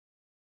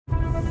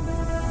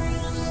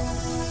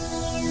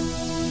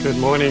Good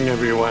morning,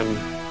 everyone.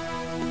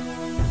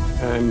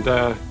 And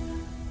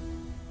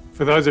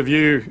for those of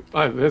you,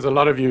 there's a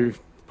lot of you,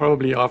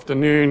 probably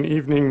afternoon,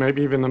 evening,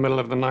 maybe even the middle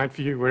of the night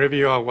for you, wherever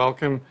you are,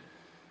 welcome.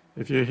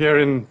 If you're here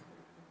in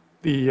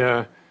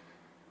the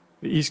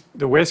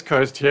West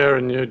Coast here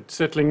and you're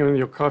settling in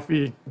your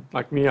coffee,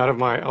 like me, out of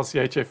my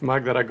LCHF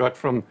mug that I got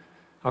from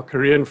our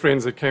Korean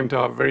friends that came to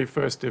our very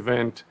first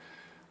event,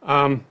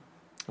 I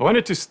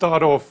wanted to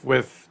start off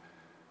with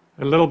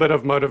a little bit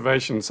of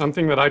motivation,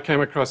 something that I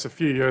came across a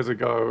few years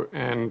ago,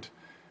 and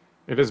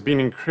it has been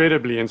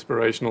incredibly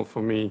inspirational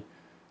for me.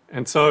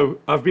 And so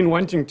I've been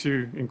wanting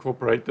to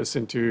incorporate this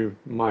into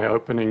my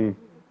opening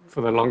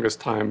for the longest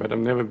time, but I've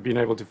never been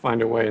able to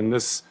find a way, and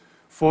this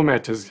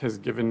format has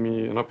given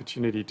me an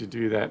opportunity to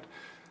do that.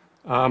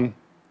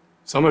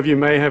 Some of you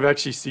may have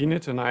actually seen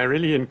it, and I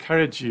really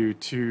encourage you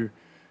to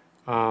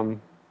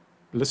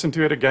listen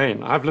to it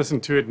again. I've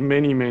listened to it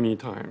many, many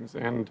times,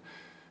 and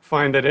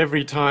find that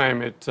every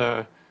time it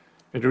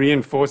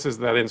reinforces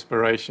that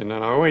inspiration,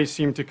 and I always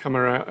seem to come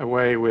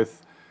away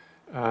with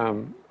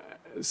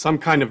some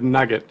kind of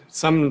nugget,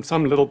 some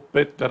little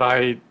bit that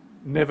I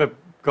never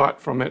got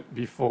from it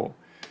before.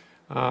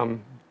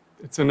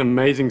 It's an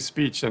amazing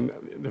speech, and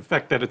the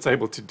fact that it's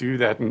able to do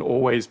that and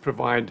always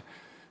provide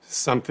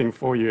something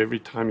for you every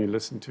time you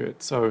listen to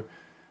it. So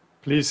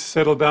please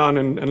settle down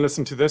and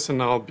listen to this,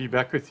 and I'll be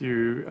back with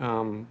you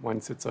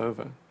once it's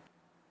over.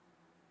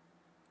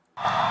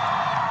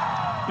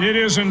 It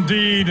is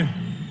indeed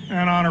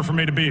an honor for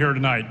me to be here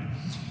tonight.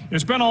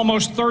 It's been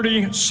almost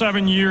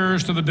 37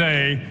 years to the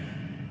day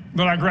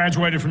that I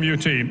graduated from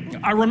UT.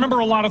 I remember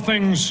a lot of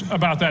things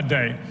about that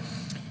day.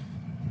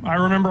 I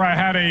remember I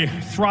had a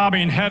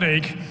throbbing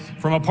headache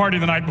from a party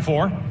the night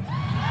before.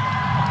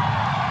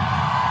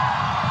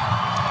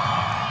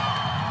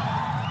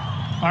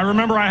 I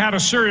remember I had a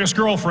serious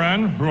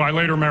girlfriend who I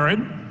later married.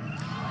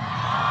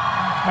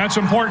 That's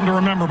important to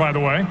remember, by the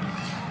way.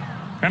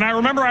 And I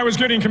remember I was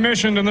getting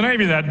commissioned in the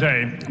Navy that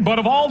day. But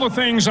of all the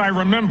things I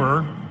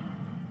remember,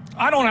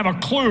 I don't have a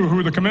clue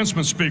who the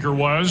commencement speaker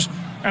was,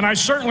 and I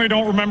certainly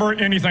don't remember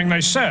anything they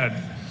said.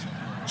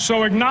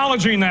 So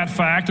acknowledging that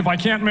fact, if I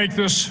can't make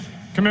this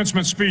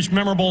commencement speech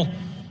memorable,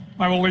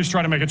 I will at least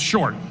try to make it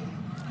short.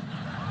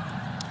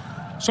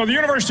 So the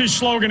university's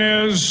slogan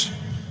is,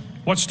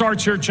 "What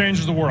starts here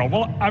changes the world."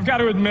 Well, I've got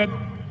to admit,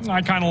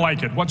 I kind of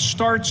like it. What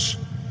starts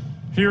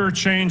here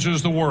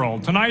changes the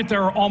world. Tonight,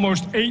 there are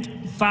almost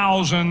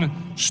 8,000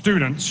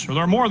 students, or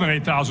there are more than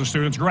 8,000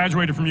 students,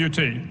 graduated from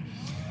UT.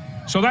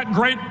 So that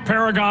great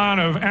paragon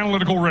of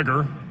analytical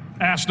rigor,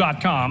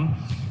 Ask.com,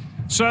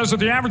 says that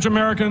the average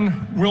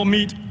American will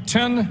meet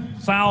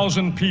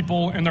 10,000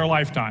 people in their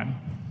lifetime.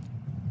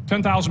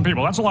 10,000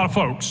 people, that's a lot of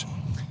folks.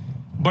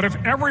 But if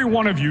every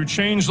one of you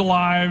changed the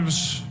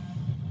lives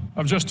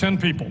of just 10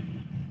 people,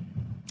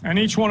 and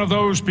each one of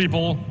those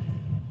people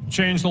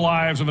changed the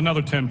lives of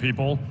another 10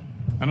 people,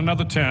 and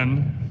another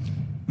 10,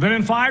 then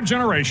in 5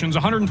 generations,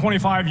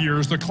 125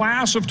 years, the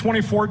class of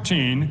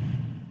 2014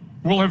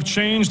 will have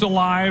changed the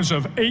lives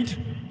of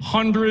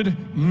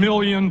 800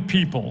 million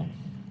people.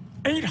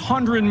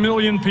 800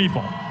 million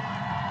people.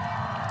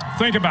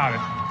 Think about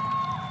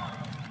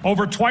it.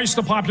 Over twice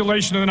the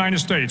population of the United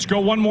States.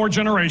 Go one more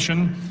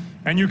generation,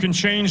 and you can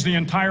change the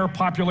entire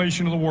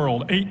population of the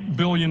world. 8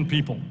 billion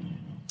people.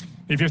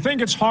 If you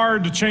think it's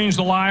hard to change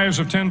the lives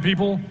of 10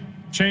 people,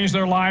 change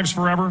their lives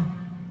forever,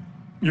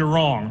 you're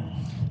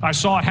wrong. I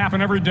saw it happen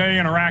every day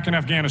in Iraq and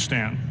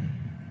Afghanistan.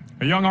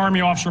 A young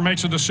Army officer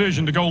makes a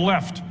decision to go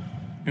left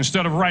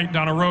instead of right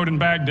down a road in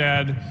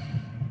Baghdad,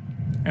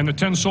 and the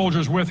 10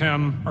 soldiers with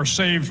him are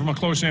saved from a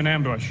close-in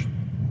ambush.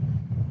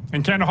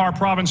 In Kandahar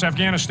province,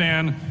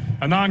 Afghanistan,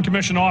 a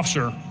non-commissioned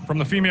officer from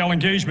the female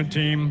engagement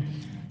team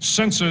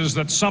senses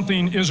that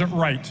something isn't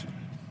right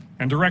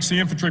and directs the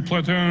infantry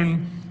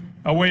platoon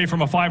away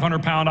from a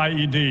 500-pound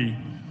IED,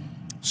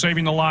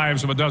 saving the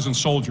lives of a dozen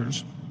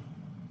soldiers.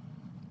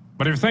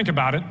 But if you think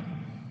about it,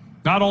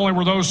 not only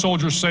were those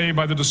soldiers saved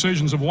by the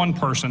decisions of one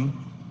person,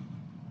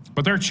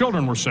 but their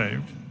children were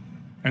saved,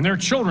 and their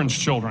children's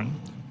children.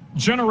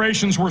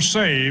 Generations were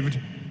saved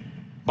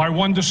by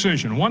one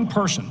decision, one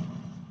person.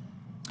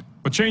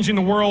 But changing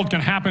the world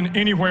can happen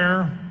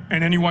anywhere,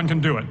 and anyone can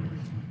do it.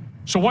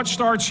 So what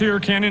starts here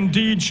can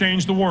indeed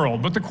change the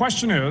world. But the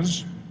question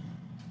is,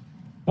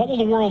 what will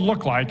the world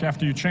look like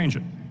after you change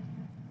it?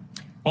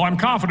 Well, I'm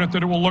confident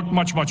that it will look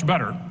much, much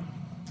better.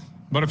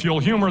 But if you'll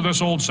humor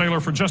this old sailor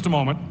for just a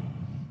moment,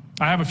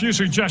 I have a few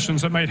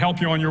suggestions that may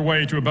help you on your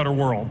way to a better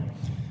world.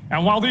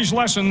 And while these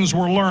lessons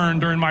were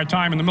learned during my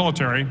time in the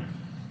military,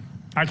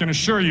 I can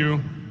assure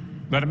you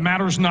that it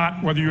matters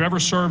not whether you ever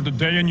served a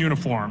day in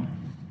uniform.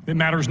 It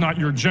matters not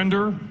your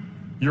gender,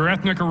 your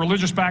ethnic or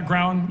religious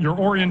background, your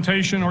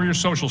orientation, or your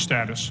social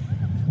status.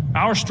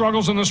 Our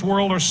struggles in this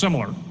world are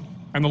similar,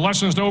 and the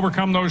lessons to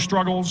overcome those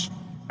struggles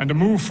and to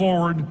move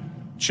forward,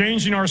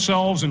 changing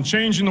ourselves and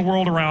changing the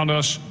world around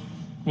us,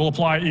 will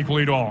apply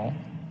equally to all.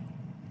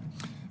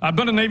 I've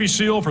been a Navy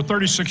SEAL for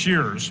 36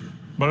 years,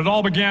 but it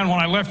all began when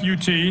I left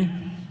UT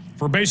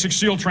for basic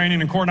SEAL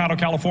training in Coronado,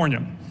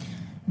 California.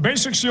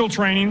 Basic SEAL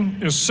training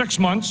is 6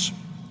 months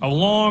of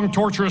long,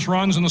 torturous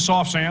runs in the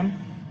soft sand,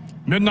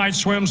 midnight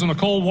swims in the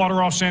cold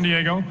water off San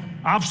Diego,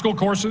 obstacle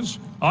courses,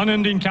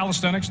 unending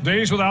calisthenics,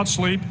 days without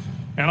sleep,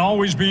 and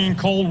always being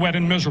cold, wet,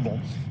 and miserable.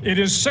 It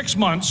is 6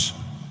 months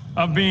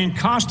of being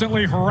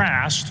constantly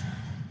harassed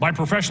by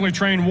professionally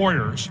trained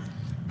warriors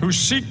who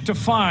seek to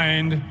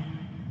find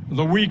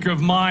the weak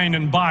of mind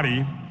and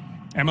body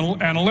and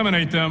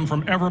eliminate them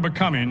from ever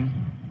becoming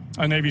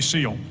a Navy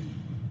SEAL.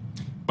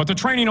 But the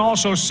training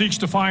also seeks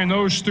to find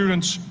those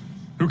students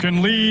who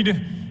can lead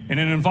in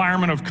an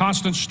environment of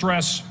constant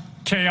stress,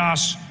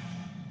 chaos,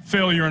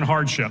 failure, and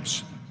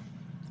hardships.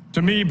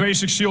 To me,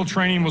 basic SEAL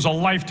training was a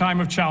lifetime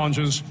of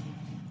challenges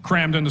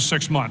crammed into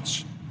 6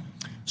 months.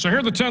 So here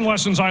are the 10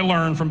 lessons I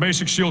learned from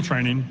basic SEAL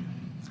training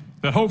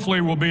that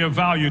hopefully will be of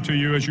value to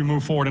you as you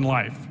move forward in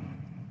life.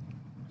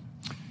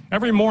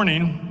 Every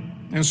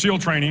morning in SEAL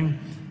training,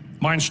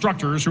 my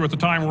instructors, who at the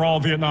time were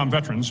all Vietnam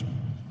veterans,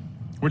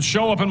 would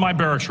show up in my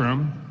barracks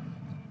room,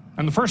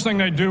 and the first thing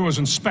they'd do was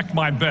inspect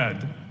my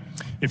bed.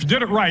 If you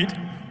did it right,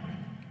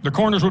 the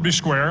corners would be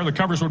square, the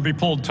covers would be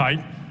pulled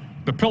tight,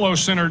 the pillow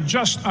centered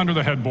just under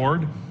the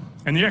headboard,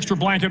 and the extra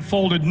blanket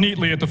folded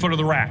neatly at the foot of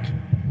the rack.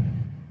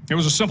 It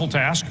was a simple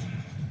task,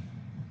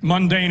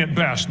 mundane at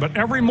best, but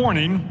every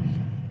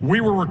morning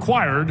we were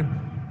required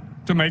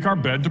to make our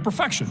bed to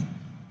perfection.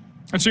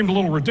 It seemed a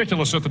little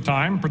ridiculous at the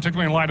time,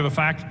 particularly in light of the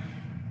fact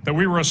that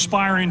we were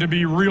aspiring to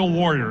be real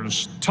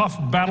warriors, tough,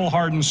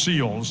 battle-hardened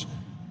SEALs.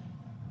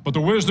 But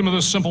the wisdom of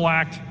this simple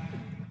act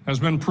has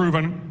been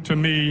proven to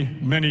me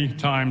many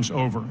times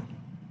over.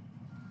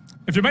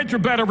 If you make your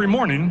bed every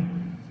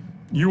morning,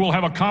 you will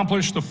have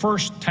accomplished the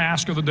first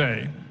task of the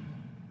day.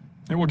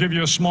 It will give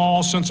you a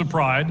small sense of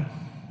pride,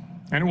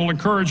 and it will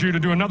encourage you to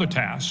do another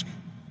task,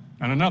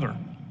 and another,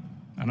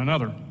 and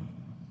another.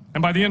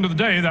 And by the end of the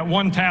day, that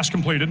one task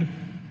completed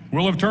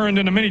will have turned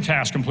into many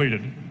tasks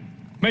completed.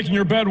 Making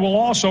your bed will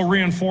also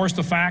reinforce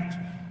the fact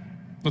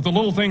that the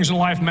little things in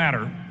life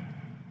matter.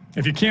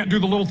 If you can't do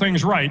the little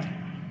things right,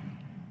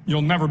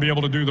 you'll never be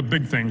able to do the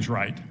big things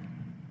right.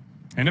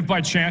 And if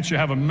by chance you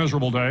have a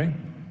miserable day,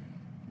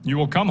 you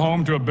will come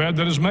home to a bed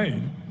that is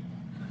made,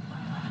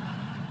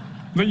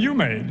 that you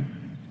made.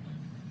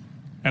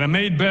 And a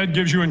made bed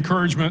gives you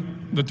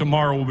encouragement that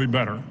tomorrow will be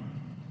better.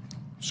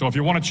 So if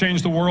you want to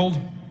change the world,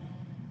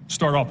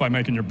 start off by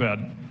making your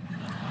bed.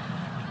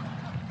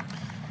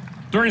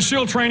 During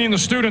SEAL training, the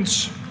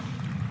students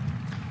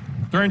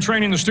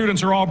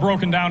are all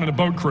broken down into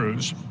boat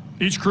crews.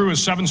 Each crew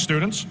is 7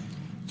 students,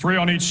 3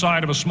 on each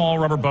side of a small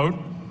rubber boat,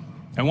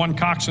 and 1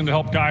 coxswain to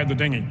help guide the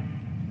dinghy.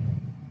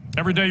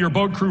 Every day your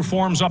boat crew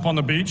forms up on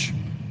the beach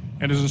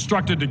and is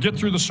instructed to get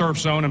through the surf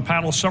zone and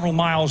paddle several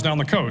miles down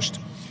the coast.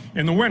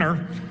 In the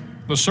winter,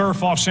 the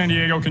surf off San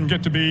Diego can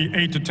get to be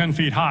 8 to 10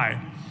 feet high,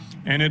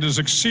 and it is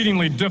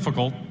exceedingly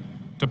difficult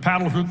to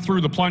paddle through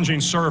the plunging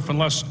surf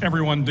unless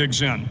everyone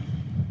digs in.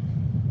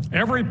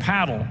 Every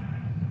paddle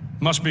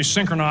must be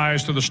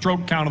synchronized to the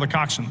stroke count of the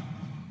coxswain.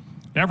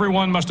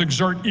 Everyone must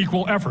exert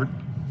equal effort,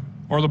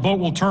 or the boat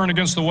will turn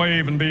against the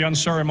wave and be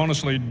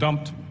unceremoniously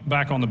dumped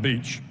back on the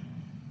beach.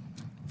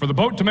 For the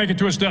boat to make it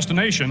to its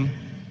destination,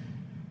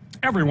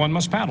 everyone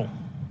must paddle.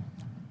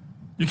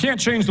 You can't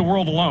change the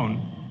world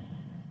alone.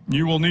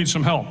 You will need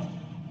some help.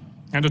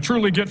 And to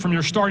truly get from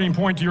your starting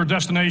point to your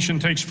destination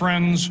takes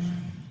friends,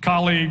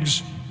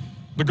 colleagues,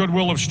 the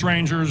goodwill of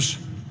strangers,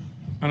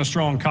 and a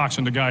strong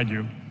coxswain to guide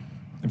you.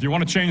 If you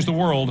want to change the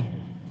world,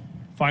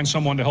 find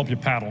someone to help you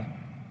paddle.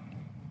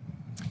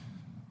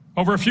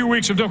 Over a few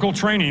weeks of difficult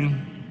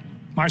training,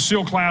 my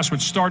SEAL class,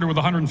 which started with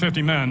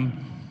 150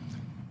 men,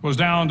 was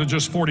down to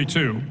just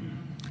 42.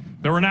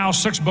 There were now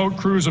 6 boat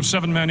crews of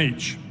 7 men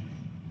each.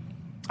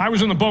 I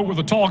was in the boat with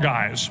the tall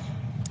guys,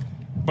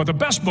 but the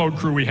best boat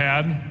crew we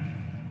had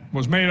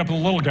was made up of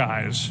the little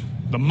guys,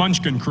 the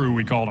Munchkin crew,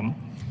 we called them.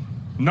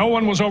 No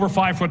one was over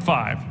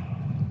 5'5".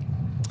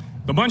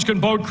 The Munchkin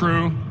boat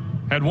crew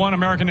had 1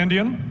 American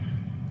Indian,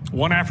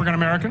 1 African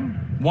American,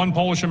 1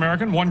 Polish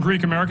American, 1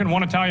 Greek American,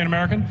 1 Italian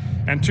American,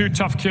 and 2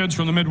 tough kids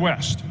from the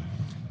Midwest.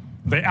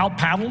 They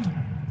out-paddled,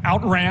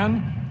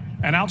 outran,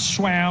 and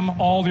outswam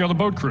all the other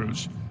boat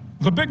crews.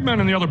 The big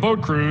men in the other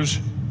boat crews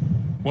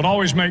would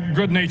always make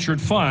good-natured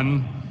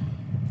fun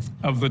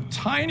of the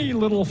tiny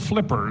little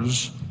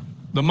flippers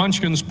the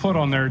Munchkins put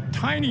on their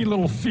tiny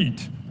little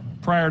feet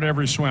prior to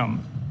every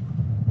swim.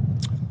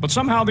 But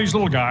somehow these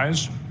little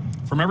guys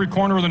from every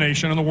corner of the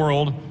nation and the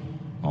world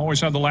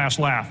always had the last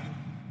laugh,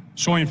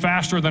 swimming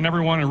faster than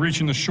everyone and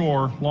reaching the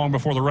shore long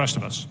before the rest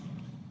of us.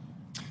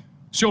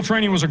 SEAL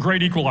training was a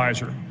great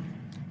equalizer.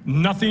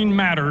 Nothing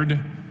mattered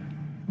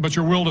but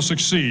your will to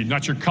succeed,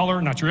 not your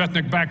color, not your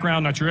ethnic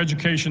background, not your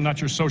education,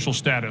 not your social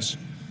status.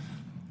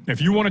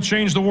 If you want to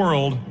change the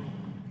world,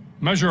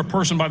 measure a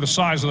person by the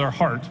size of their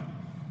heart,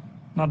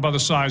 not by the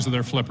size of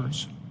their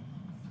flippers.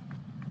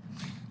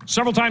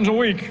 Several times a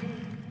week,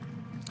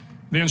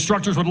 the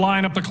instructors would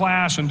line up the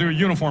class and do a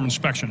uniform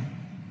inspection.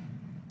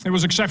 It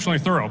was exceptionally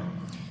thorough.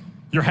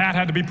 Your hat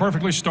had to be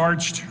perfectly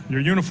starched, your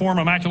uniform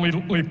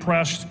immaculately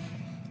pressed,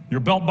 your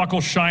belt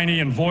buckle shiny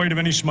and void of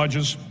any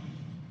smudges.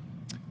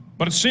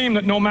 But it seemed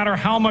that no matter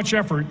how much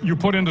effort you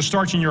put into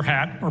starching your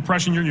hat or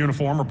pressing your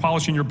uniform or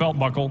polishing your belt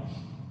buckle,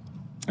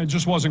 it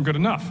just wasn't good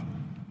enough.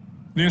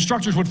 The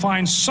instructors would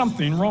find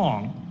something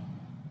wrong.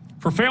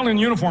 For failing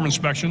the uniform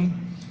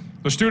inspection,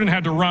 the student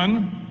had to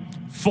run,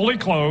 fully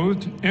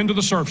clothed, into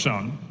the surf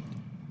zone,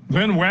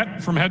 then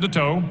wet from head to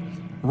toe,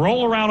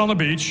 roll around on the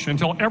beach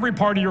until every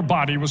part of your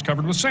body was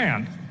covered with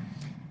sand.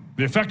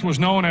 The effect was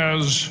known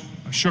as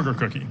a sugar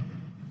cookie.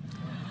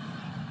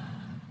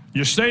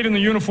 You stayed in the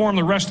uniform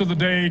the rest of the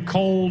day,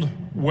 cold,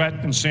 wet,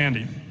 and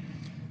sandy.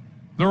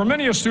 There were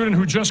many a student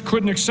who just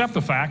couldn't accept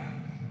the fact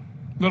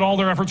that all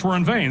their efforts were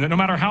in vain, that no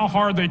matter how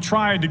hard they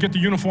tried to get the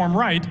uniform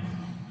right,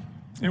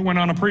 it went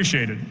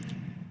unappreciated.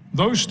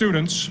 Those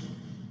students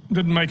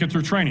didn't make it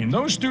through training.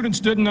 Those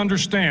students didn't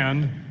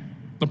understand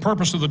the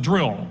purpose of the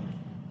drill.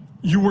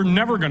 You were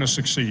never going to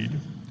succeed.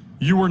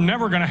 You were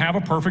never going to have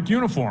a perfect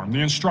uniform.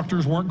 The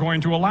instructors weren't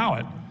going to allow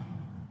it.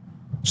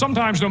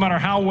 Sometimes, no matter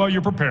how well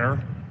you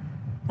prepare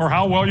or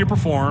how well you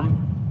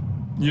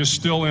perform, you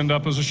still end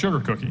up as a sugar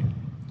cookie.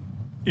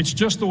 It's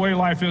just the way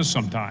life is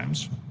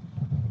sometimes.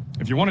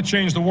 If you want to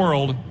change the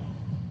world,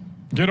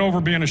 get over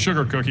being a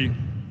sugar cookie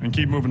and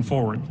keep moving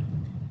forward.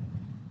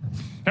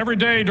 Every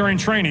day during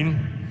training,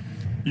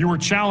 you were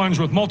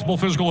challenged with multiple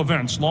physical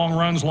events: long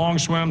runs, long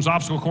swims,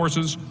 obstacle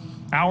courses,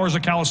 hours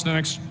of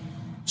calisthenics,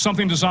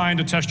 something designed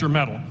to test your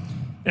mettle.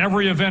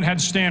 Every event had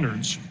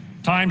standards,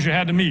 times you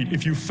had to meet.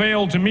 If you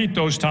failed to meet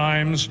those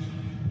times,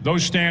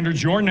 those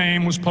standards, your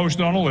name was posted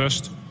on a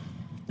list,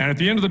 and at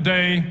the end of the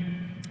day,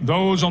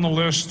 those on the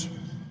list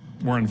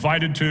were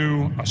invited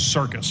to a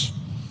circus.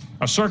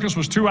 A circus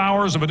was 2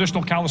 hours of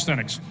additional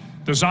calisthenics,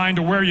 designed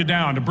to wear you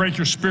down, to break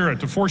your spirit,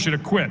 to force you to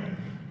quit.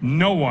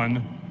 No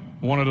one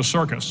wanted a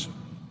circus.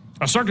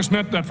 A circus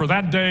meant that for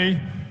that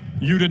day,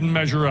 you didn't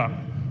measure up.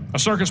 A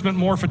circus meant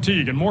more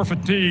fatigue, and more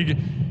fatigue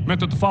meant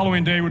that the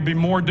following day would be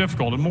more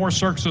difficult, and more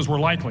circuses were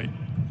likely.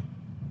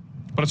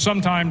 But at some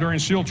time during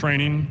SEAL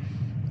training,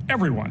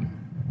 everyone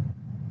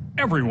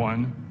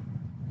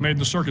made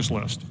the circus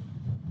list.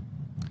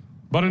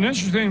 But an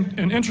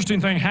interesting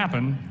thing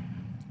happened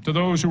to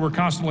those who were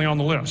constantly on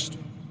the list.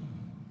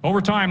 Over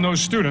time,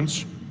 those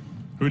students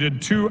who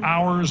did 2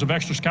 hours of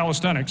extra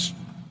calisthenics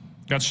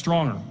got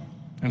stronger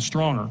and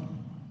stronger.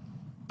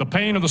 The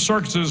pain of the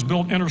circuses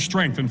built inner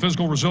strength and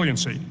physical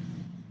resiliency.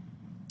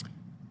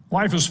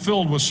 Life is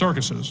filled with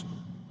circuses.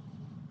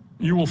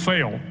 You will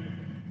fail.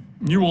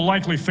 You will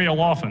likely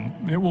fail often.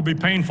 It will be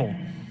painful.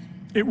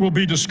 It will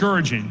be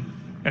discouraging.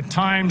 At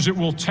times, it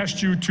will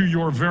test you to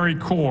your very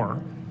core.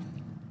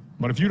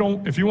 But if you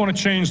want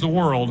to change the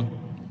world,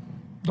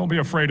 don't be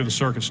afraid of the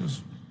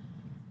circuses.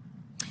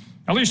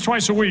 At least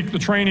twice a week, the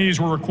trainees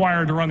were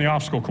required to run the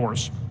obstacle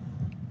course.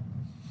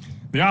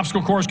 The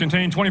obstacle course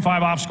contained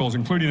 25 obstacles,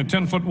 including a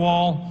 10-foot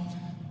wall,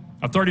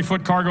 a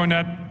 30-foot cargo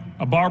net,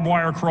 a barbed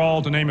wire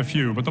crawl, to name a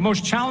few. But the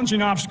most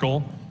challenging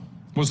obstacle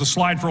was the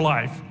slide for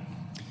life.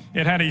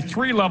 It had a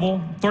 3-level,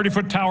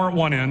 30-foot tower at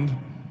one end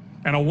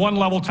and a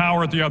 1-level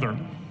tower at the other.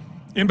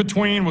 In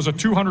between was a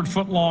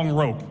 200-foot-long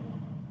rope.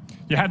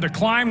 You had to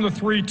climb the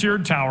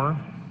 3-tiered tower,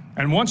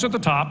 and once at the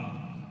top,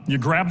 you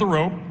grabbed the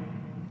rope,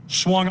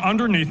 swung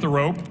underneath the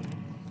rope,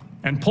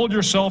 and pulled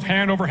yourself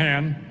hand over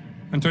hand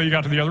until you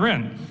got to the other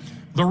end.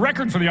 The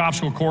record for the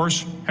obstacle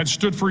course had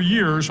stood for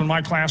years when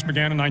my class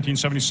began in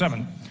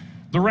 1977.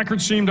 The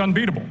record seemed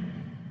unbeatable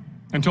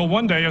until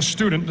one day a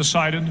student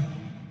decided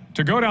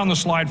to go down the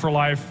slide for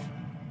life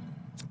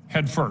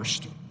head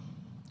first.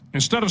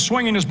 Instead of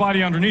swinging his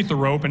body underneath the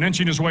rope and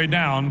inching his way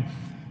down,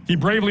 he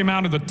bravely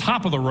mounted the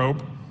top of the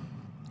rope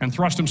and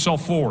thrust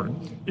himself forward.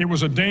 It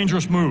was a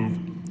dangerous move,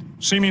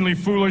 seemingly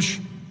foolish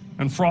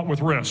and fraught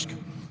with risk.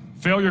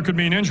 Failure could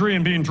mean injury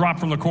and being dropped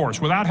from the course.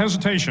 Without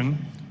hesitation,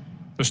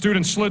 the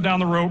student slid down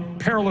the rope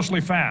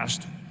perilously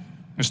fast.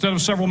 Instead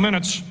of several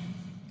minutes,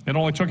 it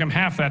only took him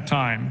half that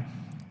time.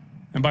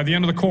 And by the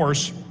end of the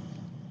course,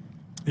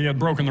 he had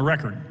broken the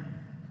record.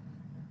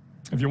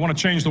 If you want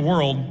to change the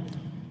world,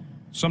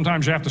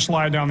 sometimes you have to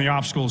slide down the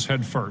obstacles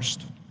head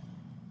first.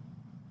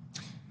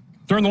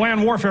 During the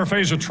land warfare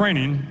phase of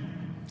training,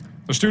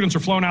 the students are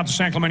flown out to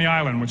San Clemente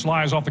Island, which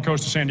lies off the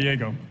coast of San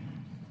Diego.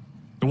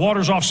 The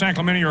waters off San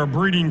Clemente are a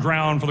breeding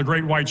ground for the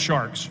great white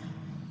sharks.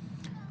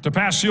 To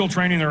pass SEAL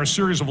training, there are a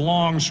series of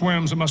long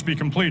swims that must be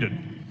completed.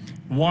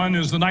 One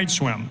is the night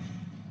swim.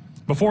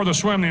 Before the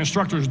swim, the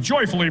instructors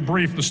joyfully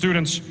brief the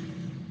students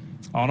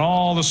on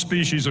all the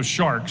species of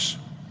sharks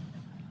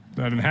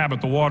that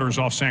inhabit the waters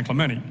off San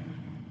Clemente.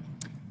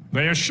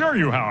 They assure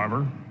you,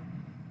 however,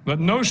 that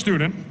no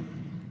student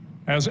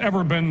has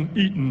ever been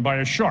eaten by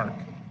a shark,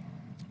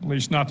 at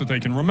least not that they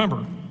can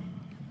remember.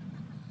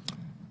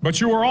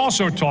 But you are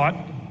also taught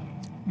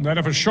that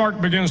if a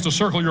shark begins to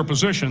circle your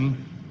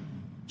position,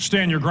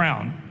 stand your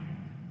ground.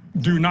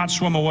 Do not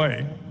swim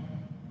away.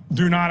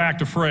 Do not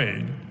act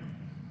afraid.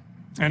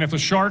 And if the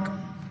shark,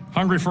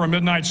 hungry for a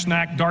midnight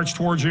snack, darts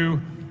towards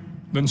you,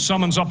 then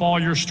summons up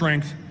all your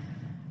strength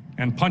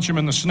and punch him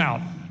in the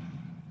snout,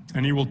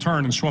 and he will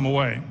turn and swim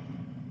away.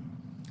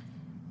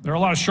 There are a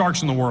lot of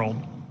sharks in the world.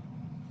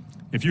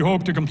 If you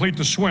hope to complete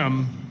the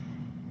swim,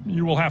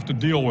 you will have to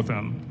deal with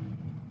them.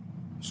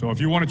 So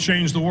if you want to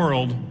change the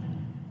world,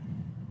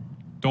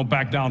 don't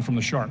back down from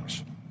the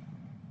sharks.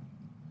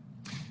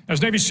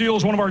 As Navy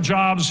SEALs, one of our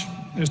jobs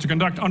is to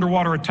conduct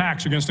underwater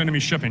attacks against enemy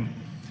shipping.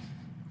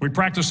 We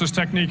practice this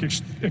technique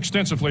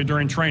extensively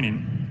during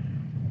training.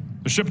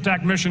 The ship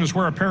attack mission is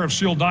where a pair of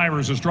SEAL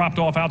divers is dropped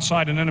off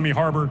outside an enemy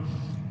harbor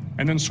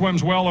and then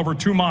swims well over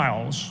 2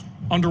 miles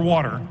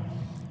underwater,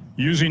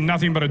 using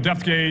nothing but a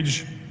depth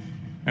gauge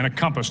and a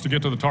compass to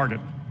get to the target.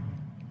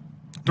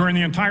 During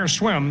the entire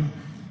swim,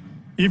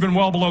 even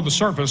well below the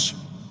surface,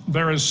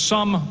 there is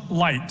some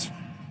light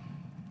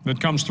that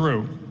comes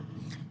through.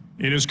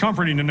 It is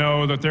comforting to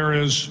know that there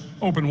is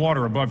open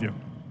water above you.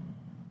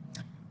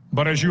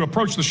 But as you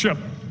approach the ship,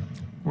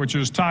 which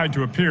is tied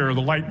to a pier,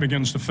 the light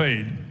begins to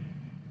fade.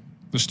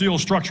 The steel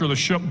structure of the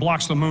ship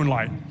blocks the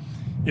moonlight.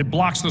 It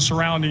blocks the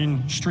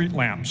surrounding street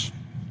lamps.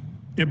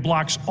 It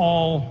blocks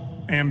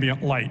all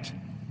ambient light.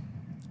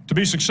 To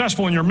be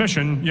successful in your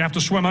mission, you have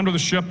to swim under the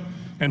ship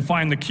and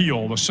find the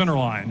keel, the center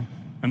line,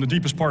 and the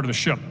deepest part of the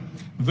ship.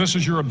 This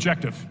is your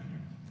objective.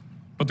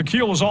 But the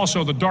keel is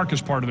also the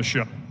darkest part of the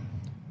ship,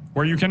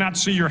 where you cannot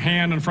see your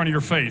hand in front of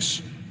your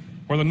face,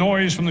 where the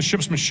noise from the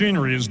ship's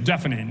machinery is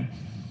deafening,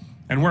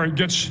 and where it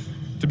gets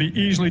to be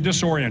easily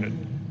disoriented,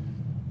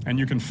 and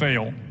you can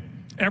fail.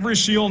 Every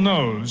SEAL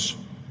knows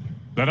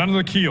that under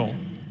the keel,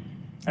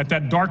 at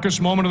that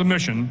darkest moment of the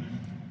mission,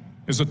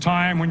 is a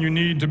time when you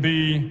need to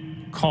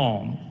be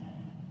calm,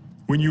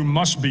 when you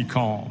must be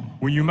calm,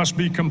 when you must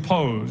be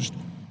composed,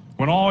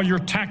 when all your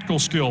tactical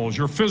skills,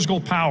 your physical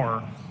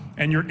power,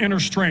 and your inner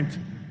strength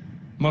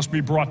must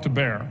be brought to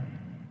bear.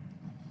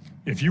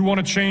 If you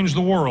want to change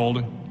the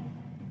world,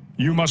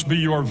 you must be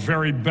your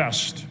very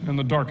best in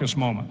the darkest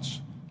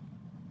moments.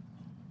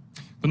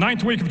 The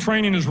 9th week of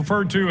training is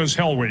referred to as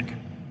Hell Week.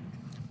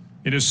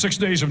 It is 6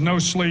 days of no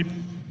sleep,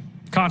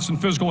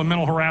 constant physical and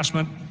mental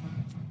harassment,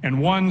 and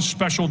one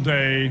special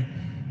day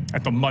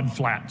at the Mud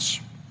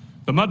Flats.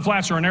 The Mud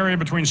Flats are an area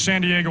between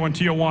San Diego and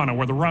Tijuana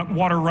where the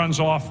water runs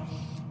off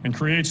and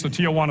creates the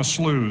Tijuana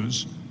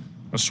Sloughs,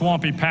 a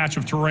swampy patch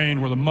of terrain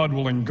where the mud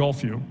will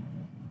engulf you.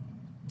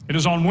 It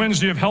is on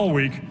Wednesday of Hell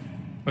Week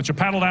that you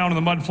paddle down to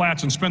the Mud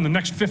Flats and spend the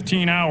next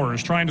 15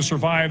 hours trying to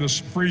survive this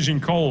freezing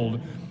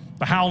cold,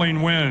 the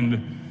howling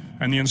wind,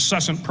 and the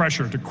incessant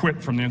pressure to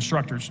quit from the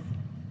instructors.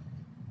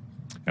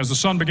 As the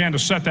sun began to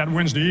set that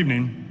Wednesday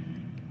evening,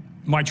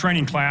 my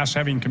training class,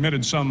 having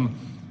committed some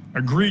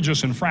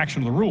egregious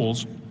infraction of the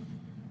rules,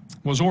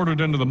 was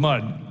ordered into the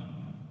mud.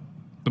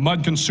 The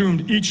mud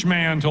consumed each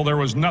man till there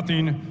was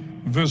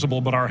nothing visible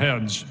but our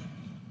heads.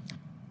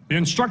 The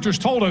instructors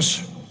told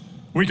us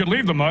we could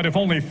leave the mud if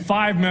only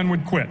 5 men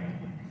would quit.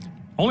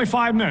 Only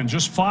 5 men,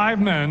 just 5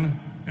 men,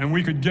 and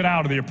we could get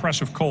out of the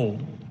oppressive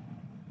cold.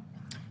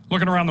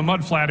 Looking around the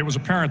mud flat, it was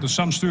apparent that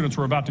some students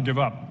were about to give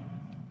up.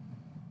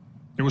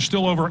 It was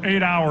still over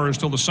 8 hours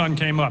till the sun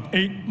came up.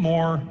 8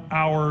 more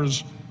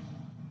hours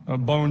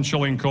of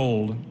bone-chilling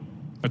cold.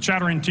 The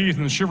chattering teeth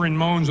and the shivering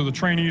moans of the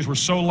trainees were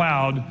so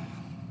loud,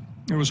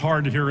 it was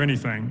hard to hear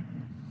anything.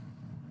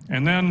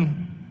 And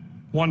then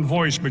one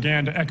voice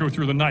began to echo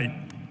through the night.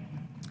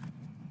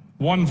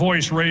 One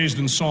voice raised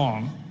in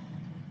song.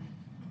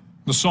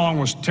 The song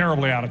was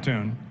terribly out of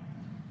tune,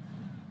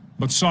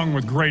 but sung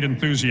with great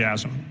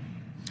enthusiasm.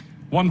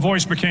 One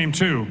voice became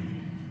 2,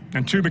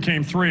 and 2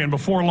 became 3, and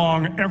before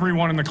long,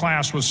 everyone in the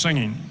class was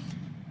singing.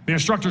 The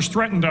instructors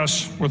threatened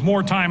us with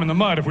more time in the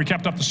mud if we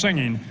kept up the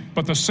singing,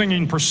 but the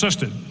singing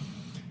persisted.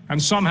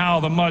 And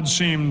somehow the mud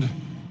seemed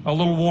a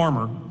little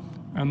warmer,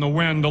 and the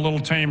wind a little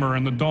tamer,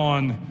 and the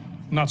dawn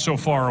not so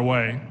far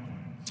away.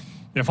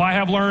 If I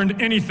have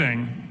learned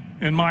anything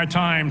in my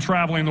time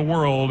traveling the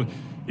world,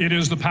 it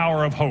is the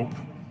power of hope.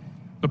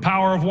 The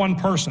power of one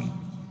person,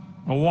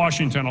 a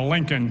Washington, a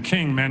Lincoln,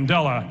 King,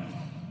 Mandela,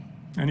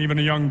 and even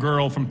a young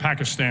girl from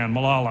Pakistan,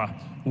 Malala.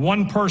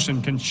 One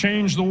person can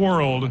change the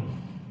world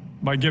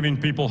by giving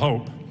people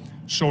hope.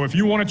 So if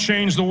you want to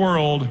change the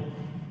world,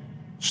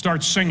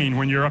 start singing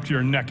when you're up to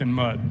your neck in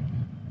mud.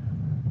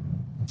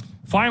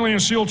 Finally, in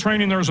SEAL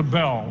training, there's a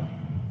bell.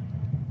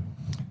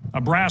 A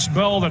brass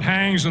bell that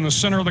hangs in the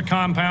center of the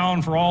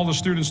compound for all the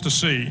students to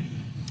see.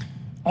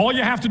 All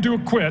you have to do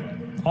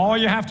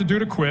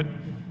to quit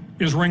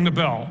is ring the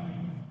bell.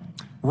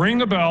 Ring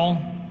the bell,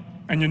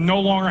 and you no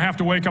longer have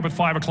to wake up at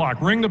 5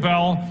 o'clock. Ring the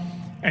bell,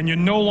 and you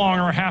no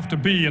longer have to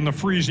be in the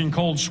freezing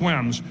cold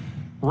swims.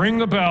 Ring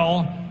the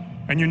bell,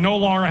 and you no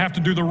longer have to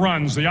do the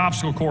runs, the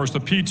obstacle course, the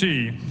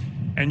PT,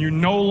 and you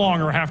no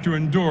longer have to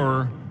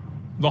endure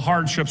the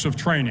hardships of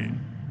training.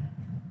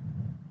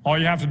 All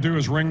you have to do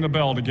is ring the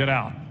bell to get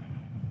out.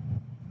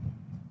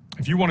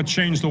 If you want to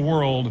change the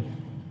world,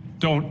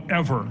 don't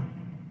ever,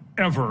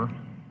 ever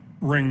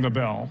ring the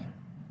bell.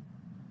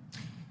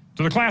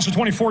 To the class of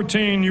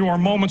 2014, you are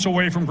moments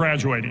away from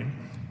graduating,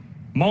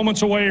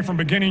 moments away from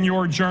beginning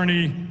your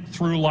journey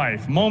through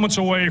life, moments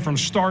away from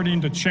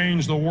starting to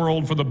change the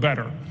world for the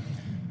better.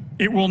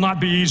 It will not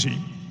be easy,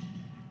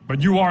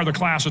 but you are the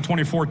class of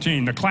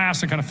 2014, the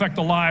class that can affect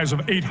the lives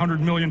of 800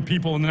 million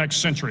people in the next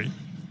century.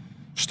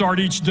 Start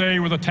each day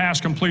with a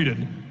task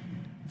completed.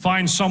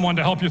 Find someone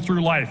to help you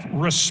through life.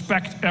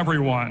 Respect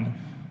everyone.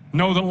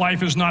 Know that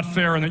life is not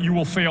fair and that you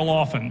will fail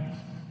often.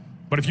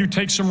 But if you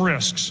take some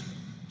risks,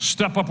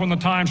 step up when the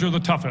times are the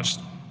toughest,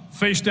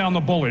 face down the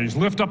bullies,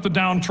 lift up the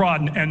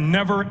downtrodden, and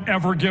never,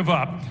 ever give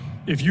up.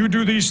 If you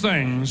do these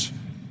things,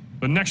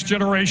 the next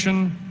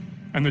generation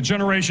and the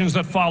generations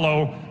that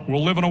follow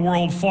will live in a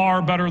world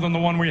far better than the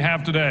one we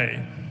have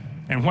today.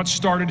 And what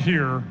started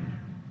here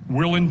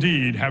will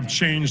indeed have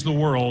changed the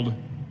world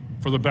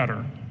for the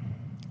better.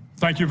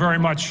 Thank you very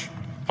much.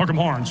 Hook 'em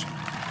horns.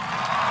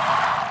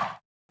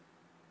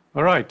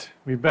 All right,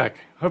 we're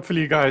back.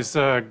 Hopefully you guys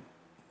got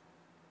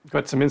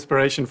some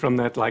inspiration from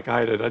that like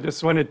I did. I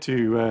just wanted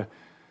to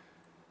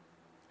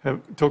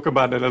talk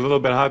about it a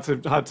little bit, how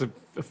it's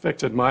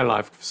affected my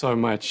life so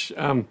much.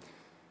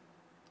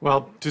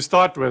 Well, to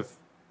start with,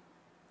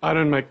 I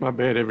don't make my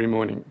bed every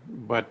morning,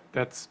 but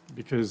that's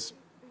because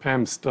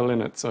Pam's still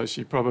in it, so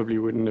she probably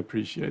wouldn't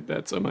appreciate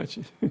that so much.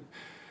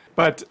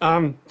 But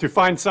to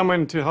find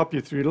someone to help you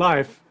through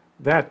life,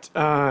 that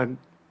I've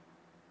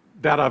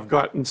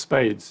got in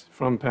spades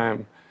from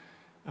Pam.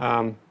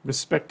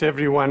 Respect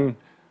everyone.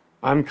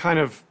 I'm kind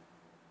of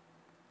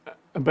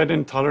a bit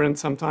intolerant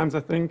sometimes,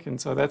 I think,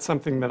 and so that's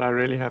something that I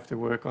really have to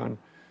work on.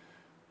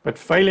 But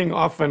failing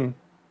often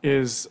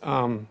is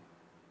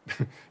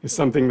is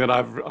something that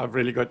I've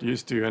really got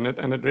used to, and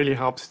it really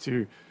helps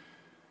to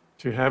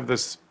have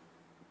this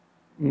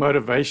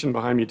motivation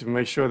behind me to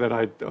make sure that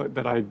I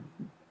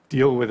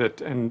deal with it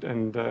and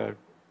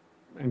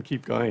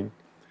keep going.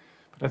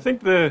 But I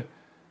think the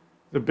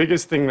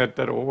biggest thing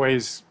that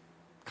always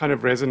kind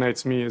of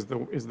resonates me is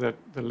the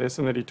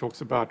lesson that he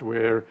talks about,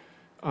 where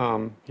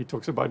he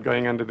talks about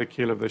going under the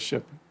keel of the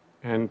ship,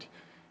 and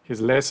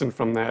his lesson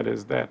from that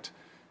is that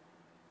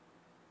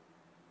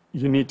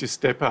you need to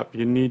step up.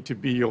 You need to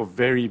be your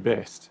very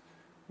best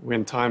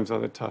when times are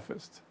the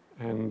toughest.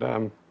 And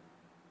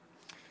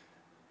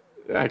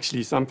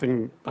actually,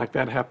 something like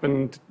that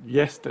happened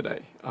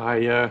yesterday.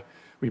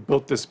 We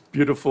built this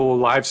beautiful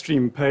live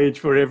stream page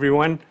for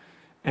everyone,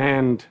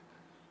 and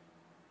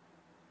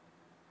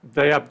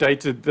they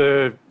updated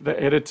the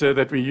editor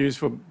that we use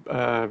for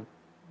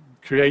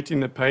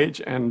creating the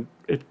page, and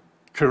it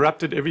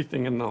corrupted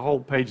everything, and the whole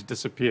page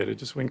disappeared. It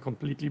just went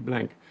completely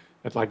blank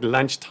at like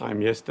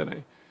lunchtime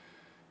yesterday.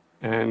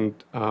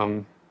 And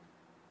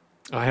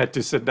I had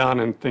to sit down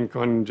and think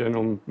on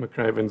General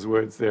McRaven's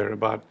words there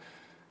about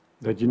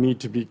that you need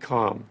to be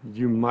calm.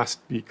 You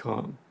must be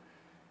calm.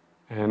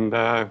 And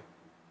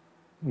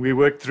we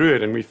worked through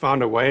it, and we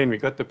found a way, and we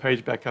got the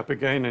page back up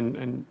again,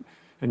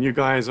 and you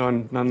guys are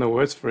none the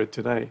worse for it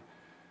today.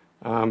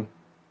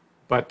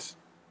 But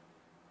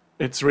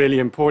it's really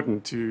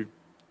important to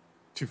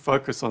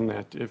focus on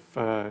that if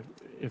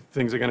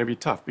things are going to be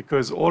tough,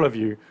 because all of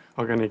you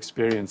are going to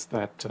experience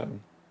that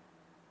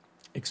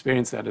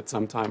at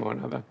some time or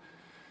another.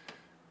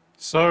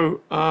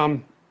 So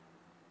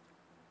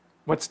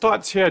what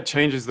starts here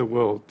changes the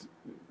world.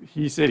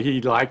 He said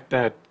he liked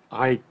that.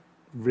 I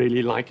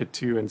really like it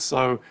too. And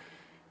so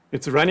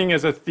it's running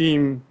as a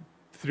theme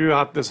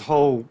throughout this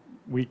whole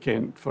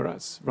weekend for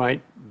us,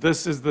 right?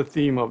 This is the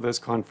theme of this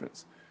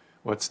conference.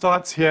 What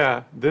starts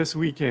here this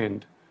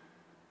weekend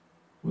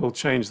will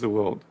change the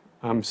world.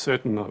 I'm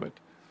certain of it.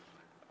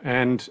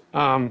 And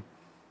let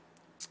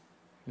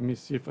me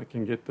see if I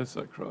can get this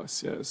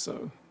across here.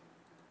 So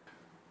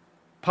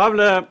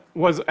Pavla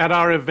was at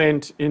our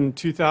event in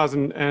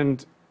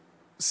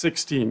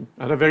 2016,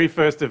 at our very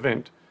first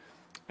event.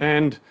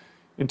 And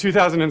in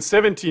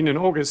 2017, in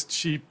August,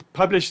 she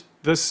published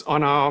this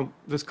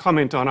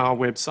comment on our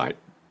website,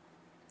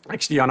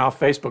 actually on our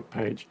Facebook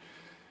page.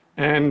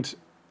 And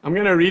I'm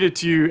going to read it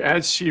to you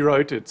as she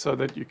wrote it so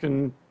that you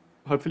can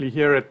hopefully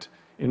hear it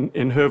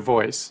in her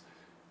voice.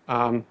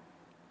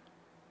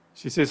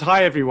 She says,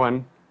 "Hi,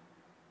 everyone.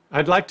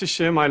 I'd like to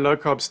share my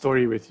low-carb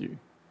story with you.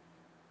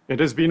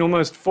 It has been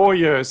almost 4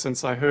 years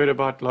since I heard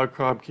about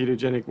low-carb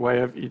ketogenic way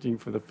of eating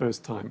for the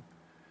first time.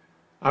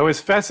 I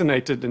was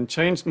fascinated and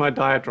changed my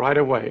diet right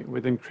away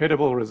with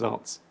incredible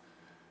results.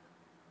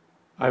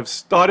 I've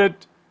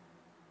started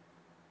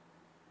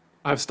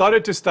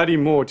to study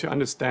more to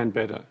understand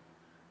better.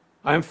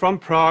 I am from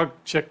Prague,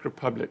 Czech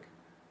Republic,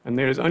 and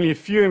there is only a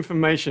few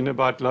information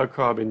about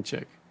low-carb in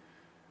Czech.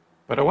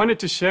 But I wanted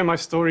to share my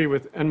story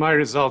and my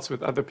results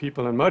with other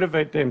people and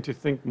motivate them to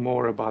think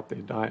more about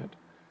their diet.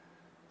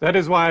 That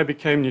is why I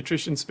became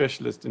nutrition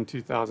specialist in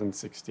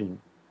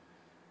 2016.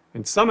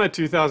 In summer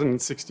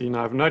 2016,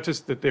 I've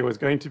noticed that there was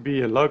going to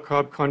be a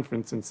low-carb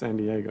conference in San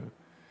Diego.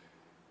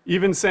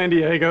 Even San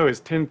Diego is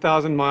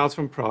 10,000 miles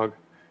from Prague.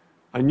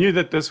 I knew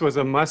that this was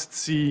a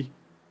must-see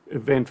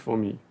event for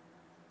me.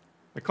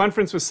 The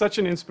conference was such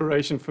an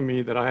inspiration for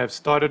me that I have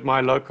started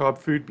my low-carb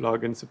food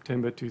blog in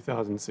September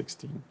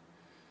 2016.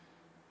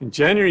 In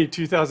January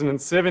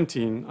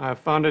 2017, I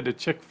founded a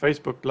Czech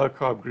Facebook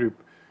low-carb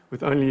group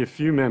with only a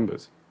few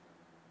members.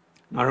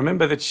 I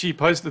remember that she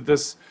posted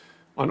this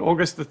on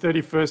August the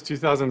 31st,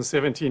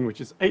 2017,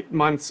 which is 8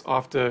 months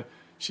after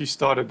she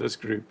started this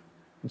group.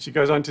 And she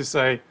goes on to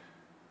say,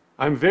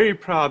 I'm very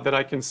proud that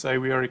I can say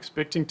we are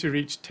expecting to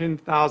reach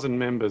 10,000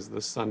 members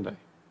this Sunday.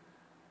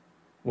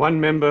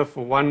 1 member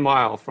for 1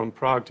 mile from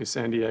Prague to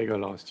San Diego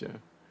last year.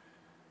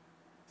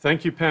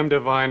 Thank you, Pam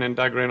Devine and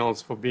Doug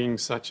Reynolds, for being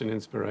such an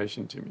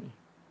inspiration to me.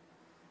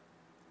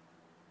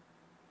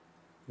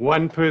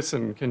 1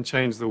 person can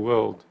change the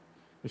world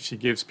if she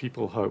gives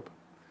people hope.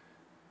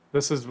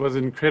 This was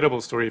an incredible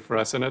story for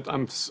us, and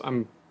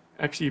I'm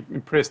actually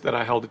impressed that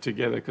I held it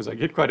together, because I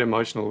get quite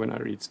emotional when I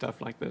read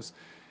stuff like this.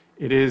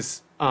 It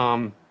is,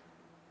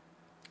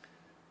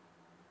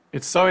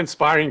 it's so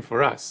inspiring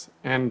for us,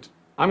 and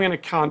I'm going to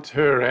count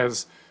her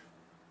as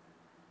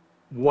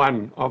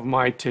one of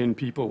my 10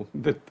 people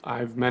that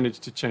I've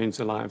managed to change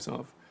the lives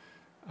of.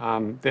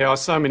 There are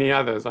so many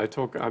others.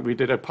 We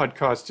did a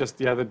podcast just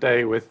the other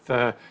day with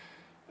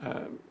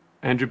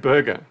Andrew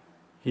Berger.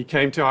 He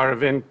came to our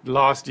event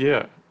last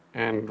year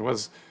and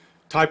was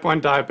type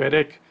 1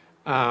 diabetic,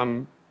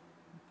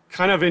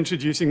 kind of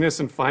introducing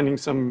this and finding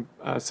some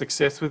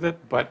success with it,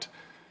 but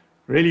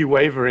really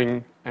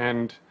wavering.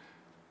 And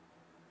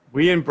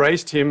we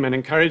embraced him and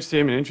encouraged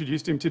him and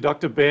introduced him to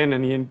Dr. Ben,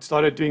 and he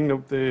started doing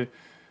the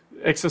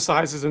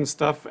exercises and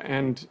stuff,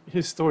 and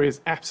his story is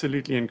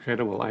absolutely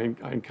incredible. I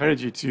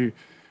encourage you to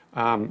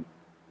go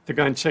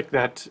and check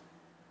that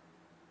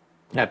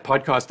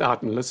podcast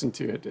out and listen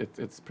to it.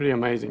 It's pretty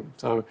amazing.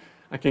 So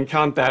I can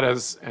count that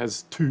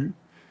as 2.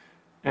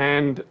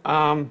 And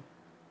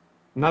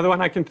another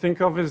one I can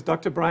think of is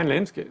Dr. Brian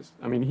Lenskes.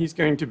 I mean, he's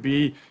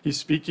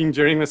speaking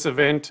during this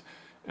event.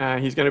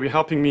 He's going to be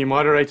helping me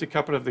moderate a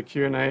couple of the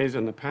Q&As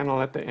and the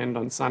panel at the end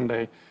on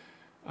Sunday.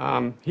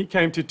 He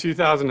came to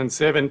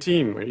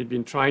 2017, where he'd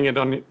been trying it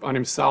on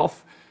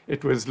himself.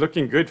 It was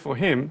looking good for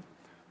him,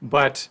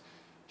 but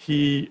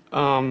he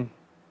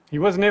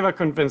was never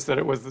convinced that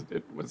it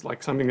was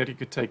like something that he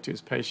could take to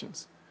his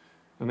patients.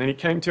 And then he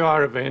came to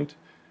our event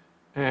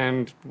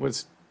and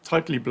was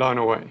totally blown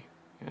away.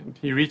 And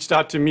he reached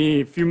out to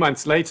me a few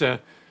months later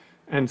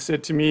and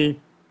said to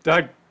me,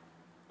 "Doug,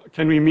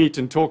 can we meet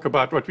and talk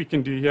about what we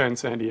can do here in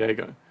San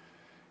Diego?"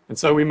 And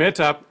so we met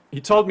up.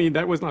 He told me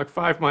that was like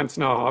 5 months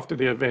now after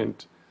the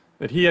event,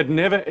 that he had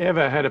never,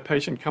 ever had a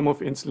patient come off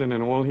insulin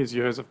in all his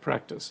years of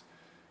practice.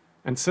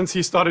 And since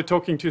he started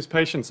talking to his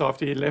patients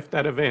after he left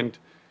that event,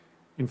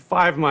 in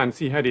 5 months,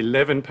 he had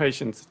 11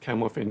 patients that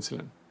came off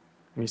insulin.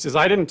 And he says,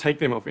 I didn't take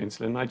them off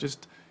insulin. I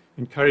just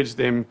encouraged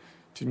them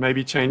to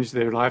maybe change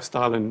their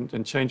lifestyle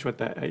and change what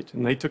they ate.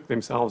 And they took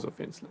themselves off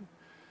insulin.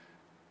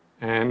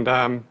 And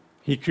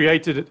he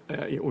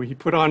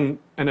put on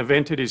an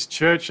event at his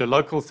church, a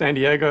local San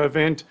Diego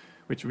event,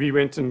 which we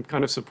went and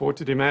kind of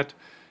supported him at.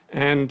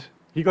 And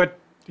he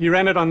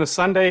ran it on the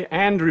Sunday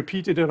and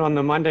repeated it on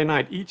the Monday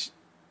night, each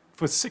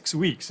for 6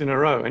 weeks in a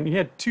row. And he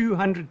had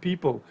 200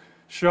 people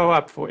show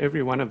up for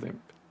every one of them.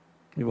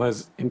 It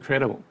was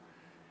incredible.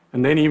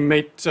 And then he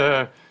met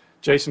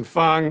Jason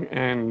Fung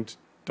and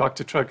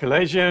Dr.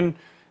 Trokalasian,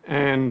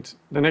 and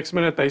the next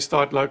minute they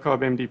start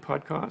LowCarbMD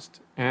podcast.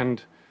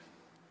 And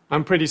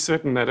I'm pretty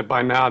certain that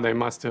by now they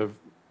must have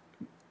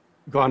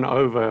gone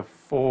over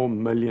 4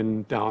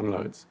 million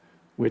downloads,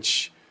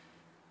 which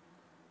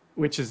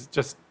is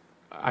just,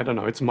 I don't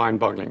know, it's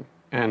mind-boggling.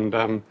 And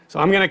so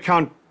I'm going to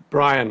count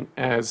Brian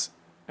as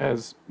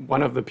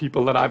one of the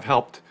people that I've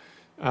helped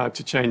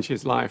to change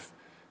his life.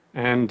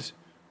 And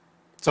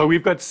so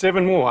we've got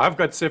 7 more. I've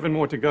got 7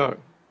 more to go.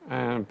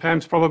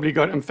 Pam's probably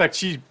got, in fact,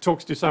 she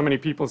talks to so many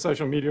people on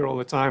social media all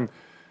the time.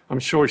 I'm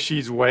sure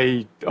she's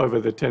way over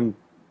the 10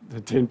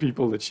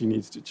 people that she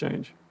needs to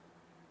change.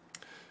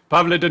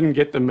 Pavla didn't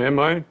get the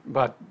memo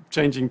about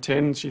changing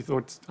 10. She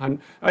thought,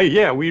 oh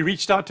yeah, we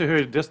reached out to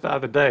her just the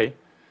other day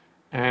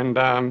and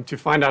to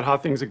find out how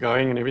things are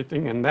going and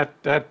everything. And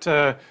that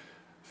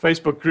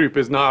Facebook group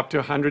is now up to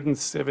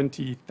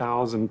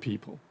 170,000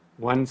 people,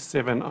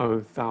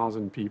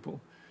 170,000 people,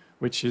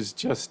 which is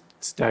just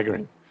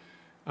staggering.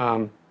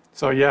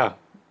 So yeah,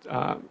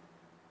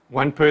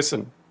 1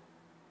 person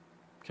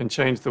can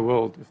change the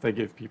world if they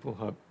give people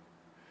hope.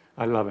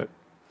 I love it.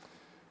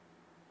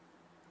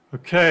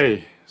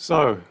 Okay,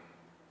 so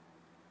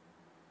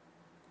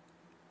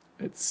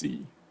let's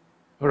see.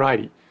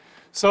 Alrighty.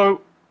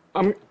 So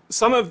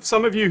some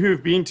of you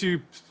who've been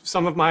to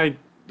some of our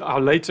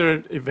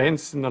later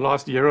events in the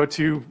last year or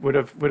two would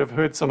have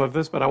heard some of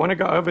this, but I want to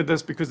go over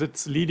this because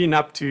it's leading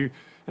up to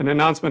an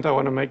announcement I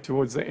want to make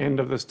towards the end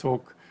of this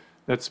talk.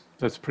 That's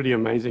pretty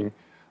amazing.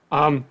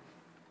 When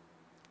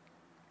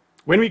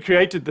we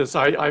created this,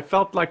 I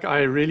felt like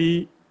I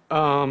really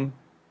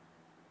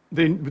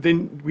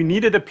then we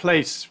needed a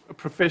place, a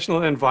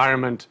professional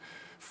environment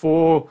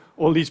for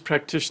all these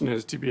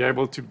practitioners to be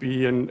able to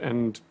be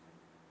and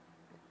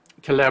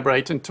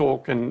collaborate and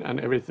talk and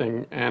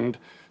everything. And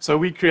so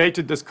we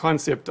created this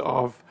concept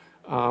of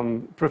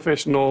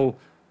professional,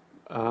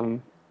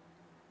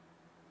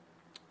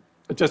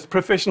 just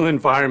professional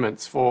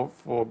environments for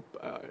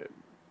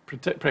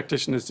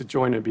practitioners to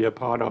join and be a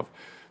part of.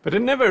 But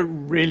it never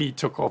really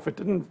took off. It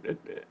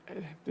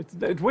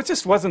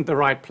just wasn't the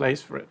right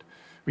place for it.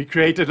 We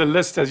created a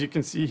list, as you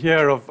can see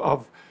here,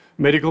 of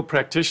medical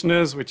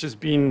practitioners, which has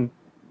been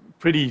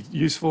pretty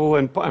useful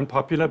and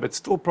popular, but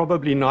still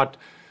probably not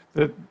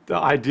the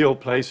ideal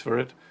place for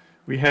it.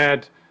 We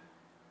had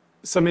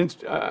some, you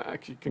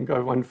can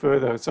go one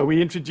further. So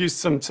we introduced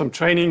some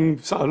training,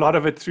 so a lot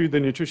of it through the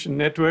Nutrition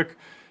Network,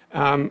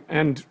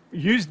 and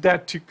used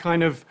that to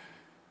kind of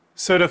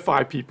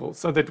certify people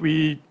so that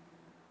we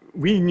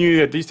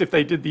knew, at least if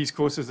they did these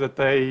courses, that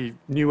they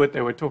knew what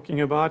they were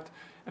talking about.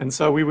 And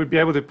so we would be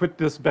able to put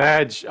this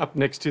badge up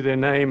next to their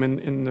name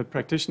in the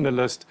practitioner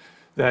list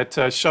that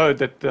showed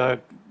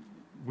that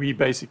we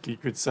basically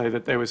could say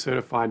that they were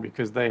certified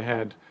because they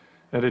had,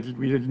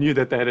 we knew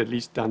that they had at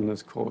least done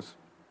this course.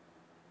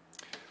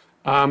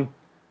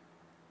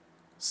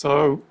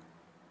 So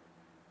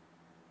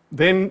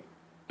then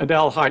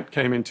Adele Haidt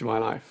came into my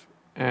life,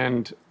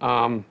 and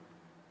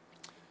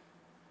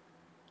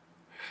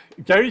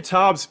Gary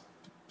Taubes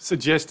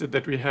suggested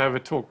that we have a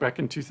talk back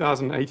in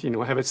 2018,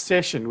 or have a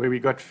session where we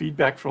got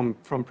feedback from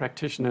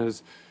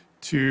practitioners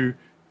to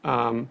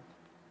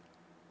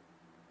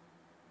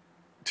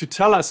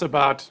tell us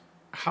about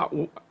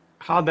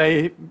how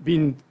they've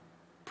been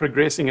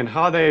progressing and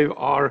how they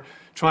are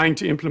trying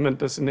to implement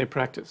this in their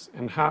practice,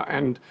 and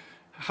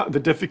how the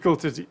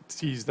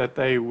difficulties that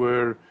they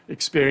were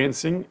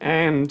experiencing,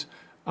 and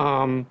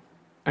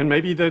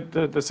maybe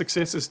the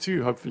successes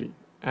too, hopefully.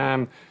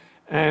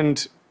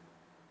 And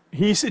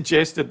he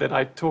suggested that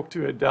I talk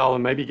to Adele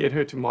and maybe get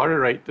her to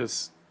moderate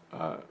this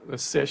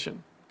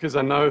session, because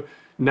I know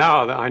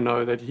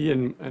that he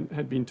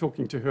had been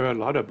talking to her a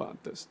lot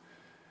about this.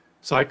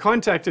 So I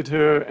contacted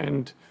her,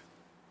 and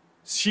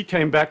she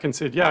came back and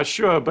said, yeah,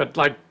 sure, but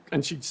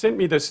and she sent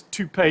me this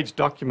 2-page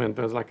document.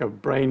 There was like a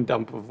brain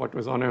dump of what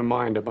was on her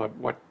mind about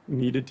what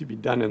needed to be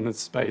done in this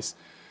space.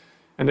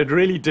 And it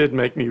really did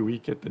make me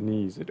weak at the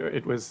knees.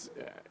 It was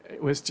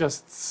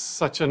just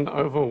such an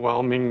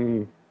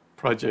overwhelming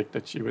project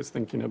that she was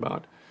thinking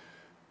about.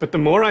 But the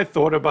more I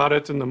thought about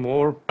it, and the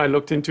more I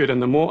looked into it, and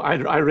the more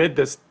I read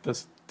this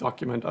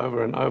document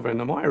over and over, and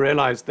the more I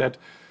realized that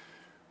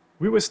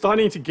we were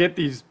starting to get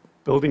these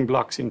building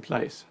blocks in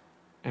place.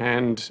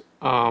 And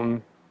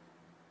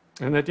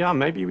that, yeah,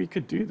 maybe we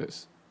could do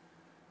this.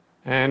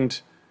 And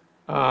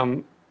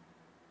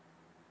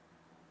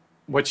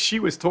what she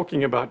was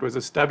talking about was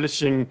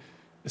establishing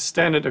a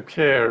standard of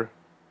care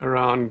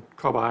around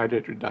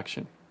carbohydrate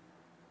reduction.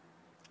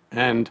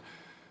 And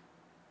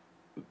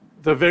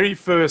the very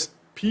first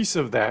piece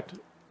of that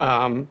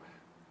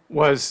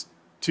was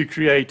to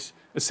create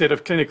a set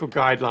of clinical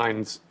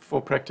guidelines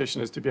for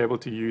practitioners to be able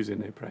to use in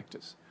their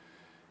practice.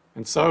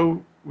 And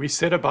so we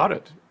set about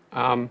it.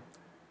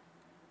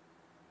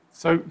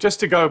 So just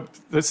to go,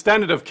 the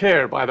standard of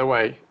care, by the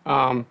way,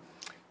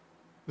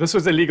 this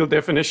was a legal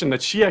definition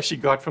that she actually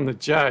got from the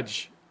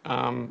judge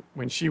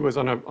when she was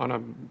on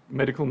a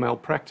medical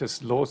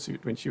malpractice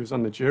lawsuit, when she was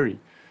on the jury.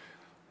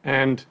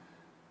 And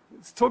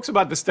it talks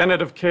about the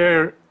standard of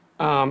care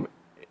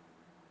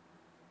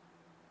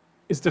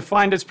is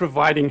defined as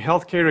providing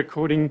healthcare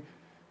according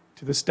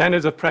to the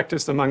standards of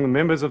practice among the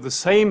members of the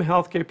same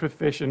healthcare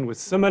profession with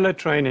similar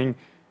training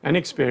and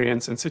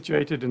experience and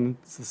situated in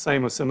the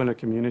same or similar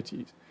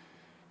communities.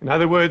 In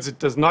other words,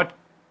 it's not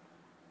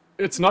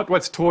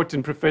what's taught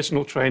in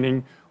professional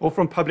training or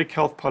from public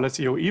health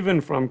policy or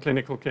even from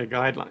clinical care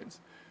guidelines,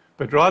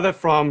 but rather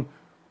from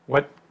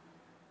what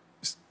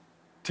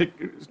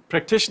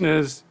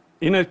practitioners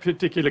in a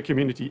particular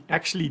community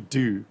actually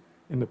do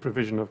in the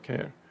provision of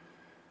care.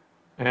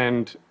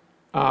 And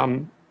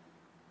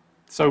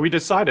so we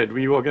decided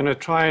we were going to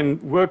try and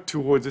work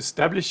towards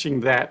establishing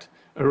that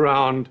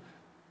around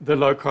the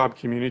low-carb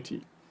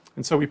community.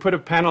 And so we put a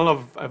panel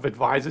of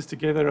advisors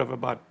together of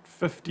about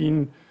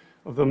 15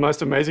 of the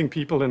most amazing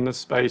people in this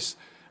space.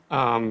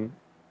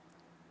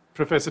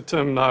 Professor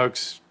Tim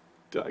Noakes,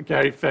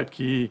 Gary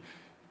Fatke,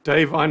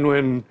 Dave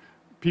Unwin,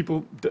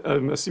 people,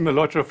 Massimo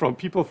Lotra, from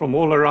people from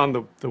all around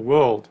the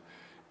world.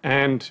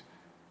 And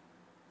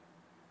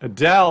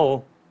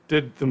Adele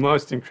did the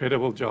most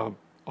incredible job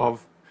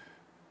of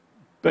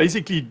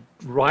basically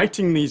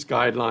writing these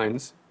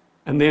guidelines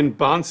and then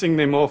bouncing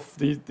them off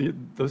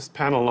this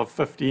panel of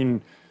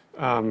 15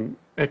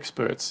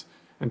 experts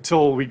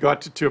until we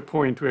got to a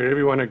point where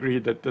everyone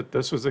agreed that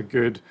this was a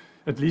good,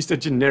 at least a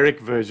generic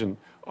version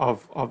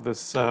of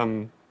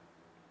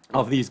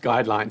these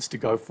guidelines to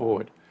go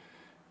forward.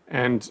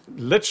 And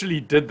literally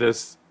did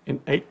this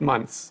in 8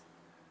 months.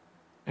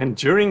 And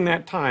during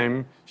that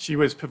time, she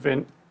was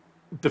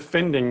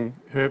defending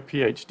her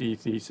PhD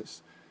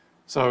thesis.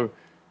 So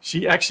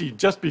she actually,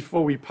 just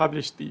before we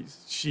published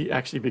these, she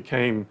actually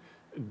became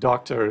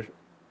Dr.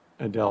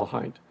 Adele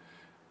Haidt.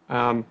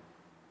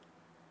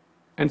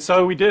 And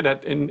so we did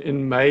it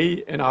in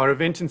May in our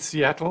event in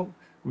Seattle.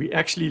 We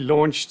actually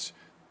launched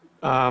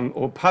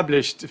or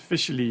published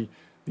officially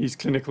these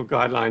clinical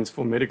guidelines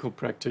for medical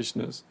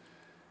practitioners.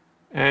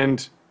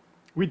 And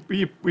we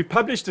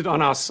published it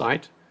on our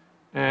site,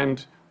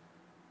 and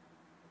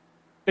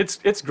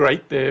it's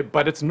great there,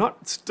 but it's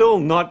still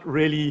not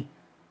really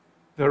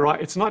the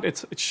right. It's not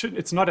its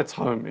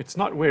home. It's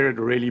not where it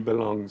really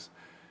belongs.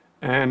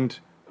 And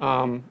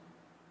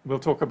we'll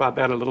talk about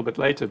that a little bit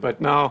later.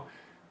 But now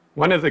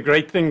one of the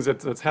great things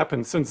that's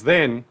happened since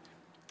then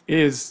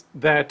is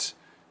that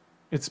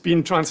it's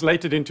been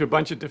translated into a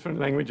bunch of different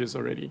languages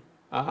already,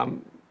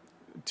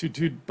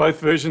 to both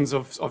versions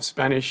of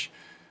Spanish,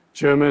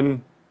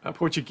 German,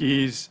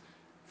 Portuguese,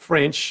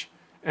 French,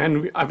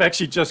 and I've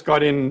actually just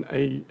got in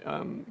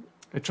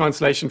a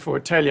translation for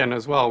Italian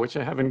as well, which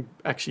I haven't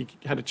actually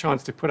had a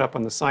chance to put up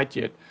on the site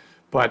yet,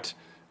 but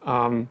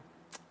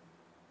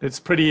it's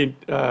pretty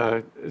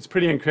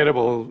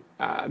incredible.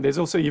 There's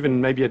also even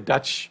maybe a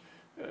Dutch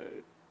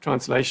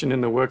translation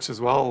in the works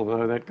as well,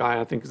 although that guy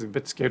I think is a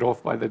bit scared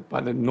off by the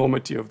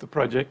enormity of the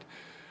project.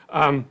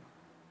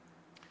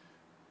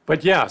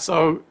 But yeah,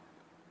 so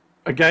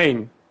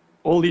again,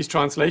 all these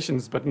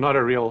translations, but not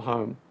a real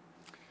home.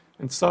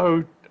 And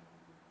so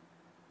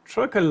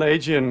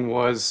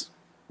Trocalagian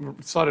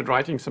started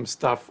writing some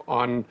stuff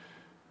on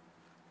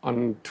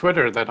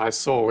Twitter that I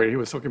saw, where he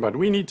was talking about,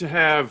 we need to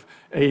have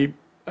a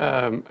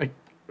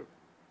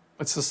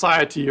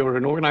society or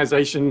an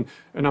organization,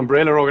 an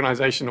umbrella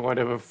organization or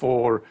whatever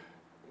for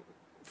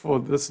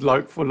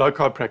low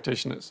carb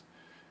practitioners.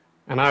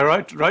 And I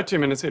wrote to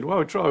him and I said,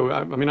 whoa, Tro,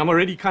 I mean, I'm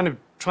already kind of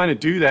trying to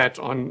do that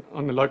on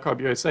the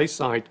LowCarbUSA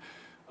site.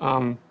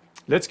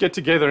 Let's get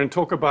together and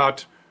talk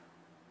about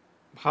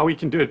how we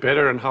can do it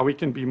better and how we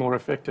can be more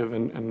effective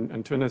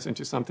and turn this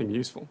into something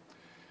useful.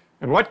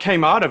 And what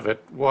came out of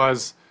it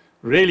was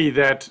really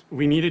that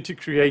we needed to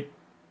create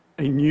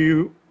a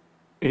new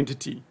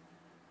entity.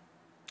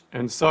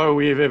 And so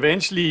we've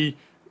eventually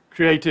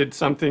created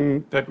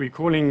something that we're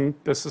calling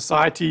the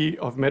Society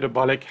of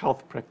Metabolic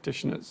Health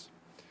Practitioners.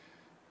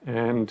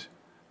 And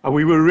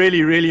we were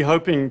really, really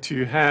hoping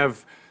to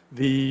have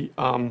the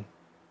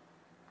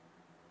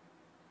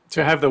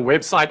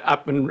website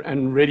up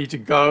and ready to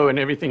go and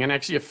everything, and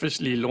actually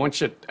officially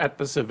launch it at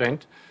this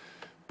event.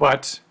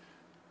 But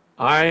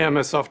I am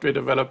a software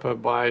developer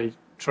by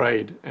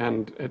trade,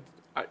 and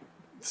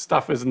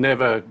stuff is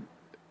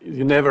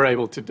you're never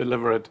able to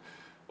deliver it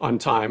on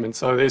time. And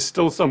so there's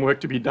still some work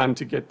to be done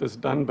to get this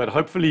done, but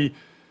hopefully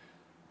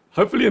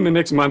in the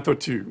next month or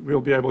two, we'll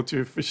be able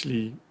to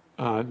officially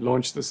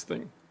launch this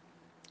thing.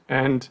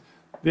 And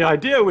the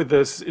idea with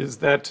this is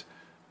that,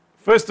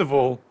 first of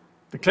all,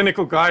 the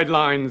clinical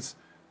guidelines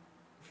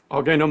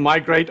are going to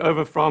migrate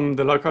over from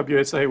the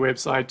LowCarbUSA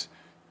website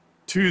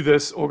to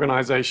this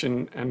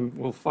organization, and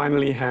will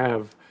finally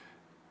have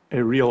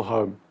a real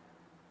home.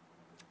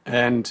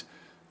 And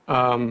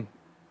the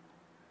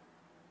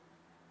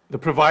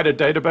provider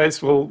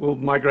database will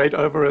migrate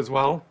over as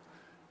well.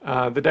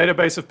 The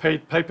database of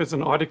papers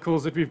and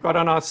articles that we've got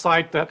on our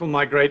site, that will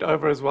migrate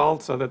over as well,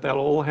 so that they'll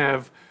all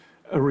have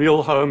a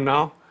real home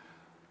now.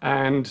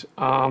 And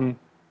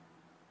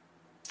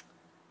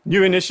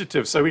new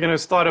initiatives. So we're going to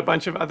start a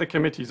bunch of other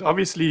committees.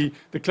 Obviously,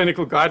 the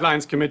Clinical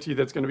Guidelines Committee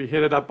that's going to be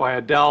headed up by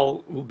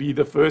Adele will be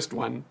the first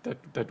one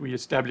that we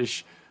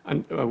establish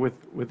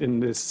within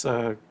this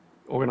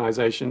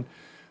organization.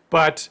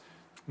 But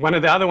one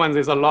of the other ones,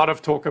 there's a lot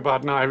of talk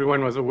about now.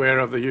 Everyone was aware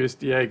of the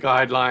USDA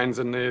guidelines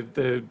and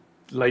the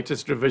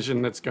latest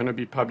revision that's going to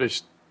be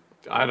published,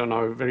 I don't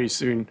know, very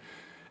soon.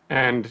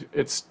 And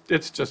it's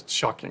just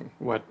shocking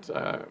what's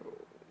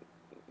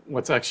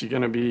actually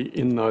going to be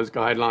in those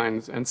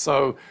guidelines. And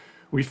so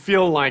we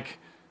feel like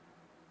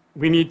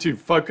we need to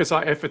focus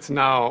our efforts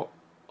now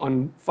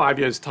on 5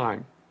 years'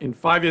 time. In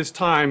 5 years'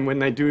 time, when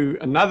they do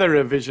another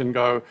revision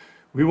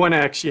we want to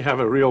actually have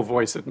a real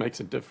voice that makes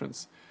a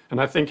difference. And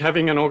I think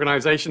having an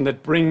organization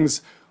that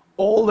brings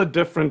all the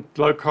different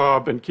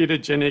low-carb and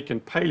ketogenic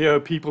and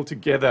paleo people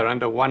together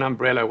under one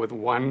umbrella with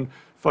one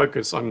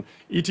focus on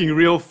eating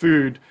real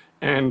food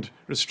and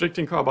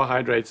restricting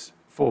carbohydrates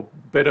for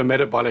better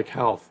metabolic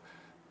health,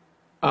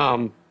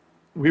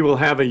 we will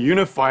have a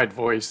unified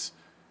voice,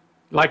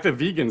 like the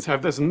vegans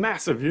have this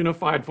massive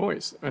unified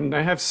voice, and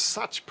they have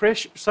such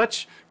pressure,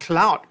 such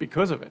clout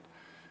because of it.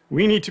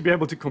 We need to be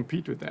able to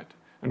compete with that.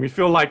 And we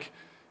feel like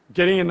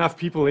getting enough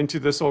people into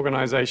this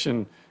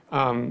organization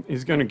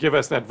is going to give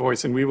us that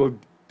voice, and we will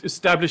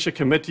establish a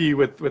committee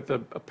with a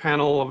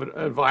panel of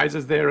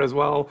advisors there as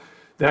well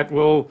that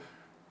will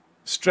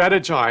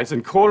strategize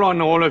and call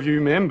on all of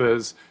you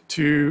members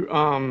to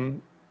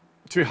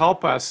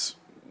help us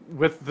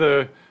with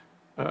the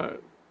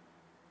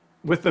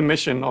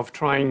mission of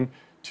trying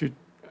to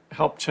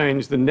help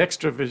change the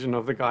next revision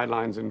of the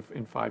guidelines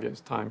in 5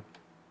 years' time.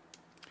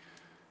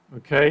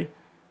 Okay,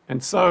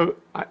 and so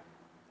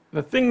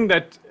the thing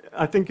that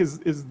I think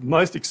is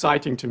most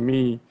exciting to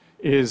me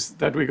is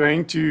that we're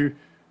going to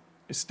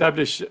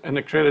establish an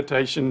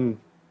accreditation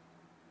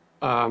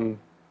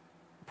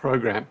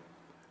program.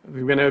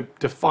 We're going to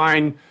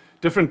define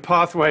different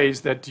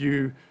pathways that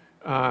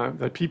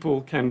that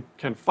people can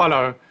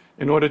follow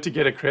in order to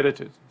get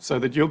accredited, so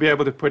that you'll be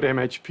able to put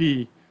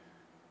MHP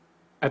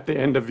at the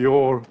end of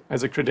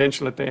as a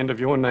credential at the end of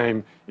your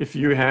name if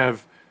you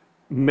have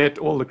met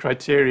all the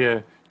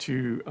criteria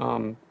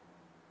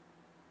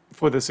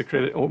for this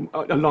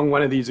along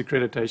one of these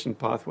accreditation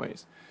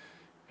pathways.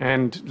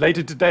 And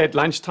later today at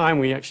lunchtime,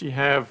 we actually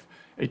have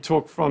a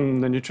talk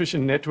from the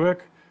Nutrition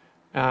Network,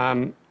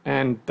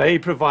 and they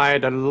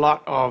provide a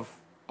lot of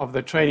of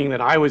the training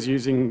that I was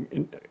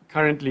using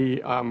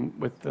currently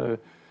with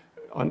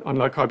on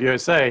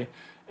LowCarbUSA,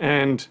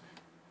 and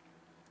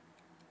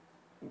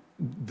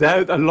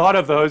a lot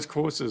of those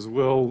courses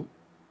will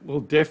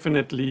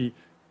definitely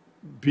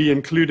be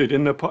included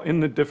in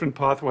the different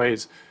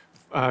pathways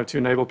to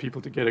enable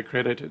people to get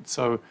accredited.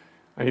 So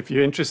if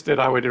you're interested,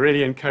 I would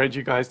really encourage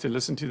you guys to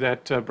listen to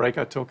that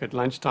breakout talk at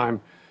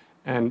lunchtime,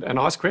 and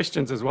ask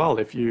questions as well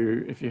if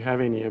you have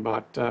any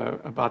about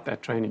that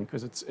training,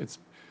 because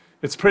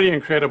it's pretty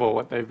incredible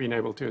what they've been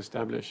able to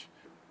establish.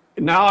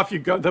 Now, if you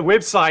go the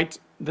website,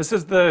 this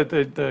is the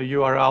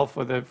URL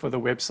for the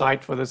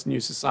website for this new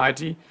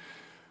society.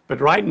 But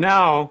right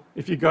now,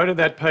 if you go to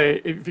that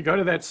page, if you go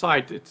to that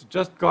site, it's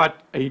just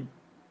got a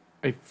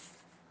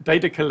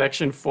data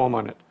collection form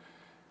on it.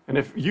 And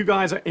if you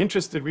guys are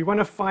interested, we want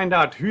to find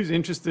out who's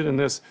interested in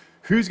this,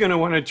 who's going to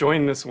want to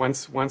join this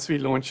once we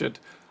launch it.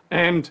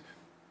 And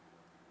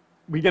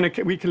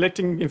we're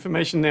collecting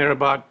information there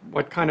about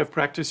what kind of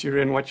practice you're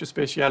in, what your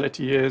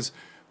speciality is,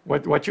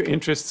 what your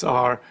interests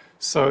are,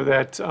 so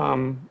that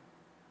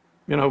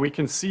we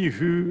can see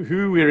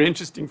who we're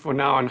interested for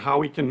now and how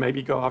we can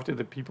maybe go after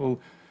the people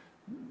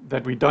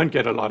that we don't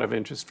get a lot of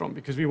interest from,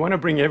 because we want to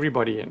bring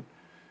everybody in.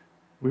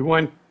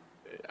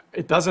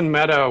 It doesn't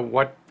matter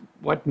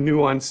what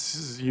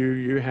nuances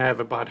you have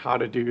about how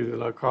to do the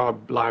low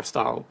carb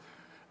lifestyle.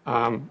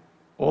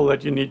 All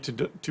that you need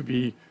to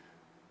be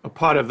a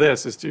part of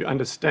this is to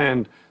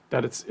understand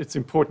that it's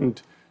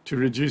important to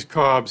reduce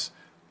carbs,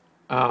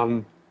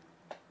 and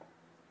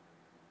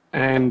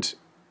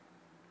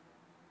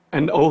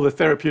all the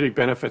therapeutic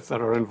benefits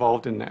that are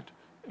involved in that.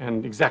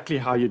 And exactly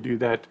how you do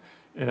that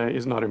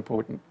is not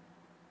important.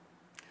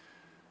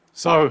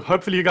 So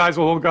hopefully you guys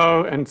will all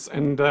go and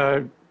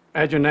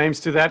add your names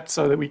to that,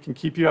 so that we can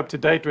keep you up to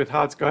date with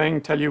how it's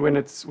going, tell you when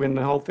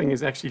the whole thing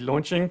is actually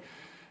launching.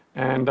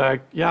 And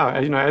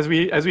as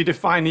we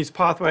define these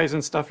pathways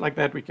and stuff like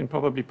that, we can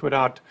probably put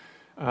out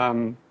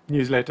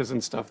newsletters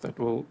and stuff that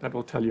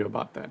will tell you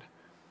about that.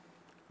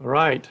 All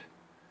right.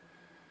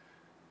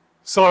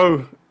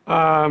 So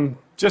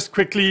just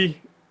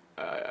quickly,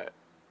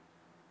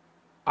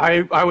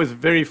 I was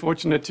very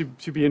fortunate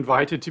to be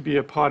invited to be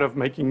a part of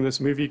making this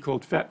movie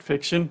called Fat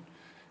Fiction,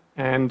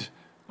 and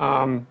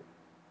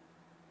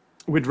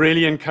would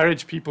really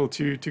encourage people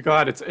to go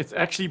out. It's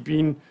actually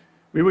been,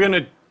 we were going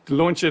to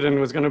launch it and it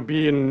was going to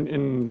be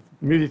in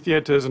movie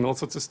theaters and all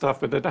sorts of stuff,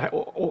 but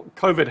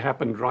COVID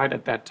happened right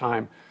at that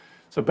time.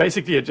 So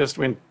basically it just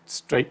went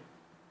straight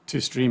to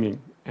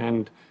streaming,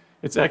 and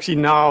it's actually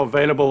now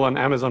available on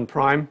Amazon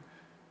Prime.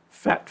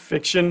 Fat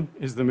Fiction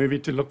is the movie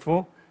to look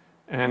for.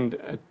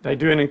 And they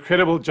do an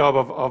incredible job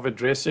of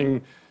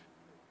addressing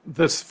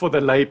this for the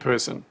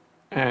layperson.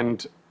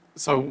 And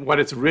so what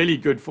it's really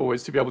good for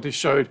is to be able to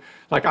show it,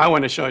 like I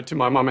want to show it to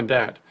my mom and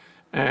dad.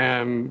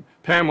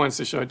 Pam wants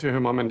to show it to her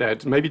mom and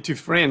dad, maybe to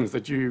friends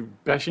that you're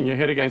bashing your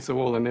head against the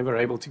wall and never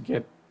able to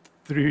get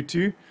through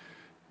to.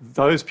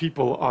 Those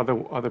people are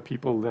the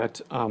people that,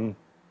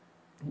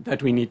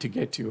 that we need to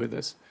get to with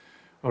this.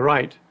 All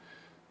right.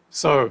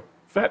 So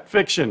Fat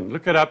Fiction,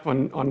 look it up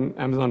on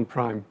Amazon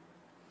Prime.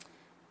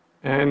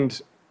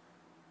 And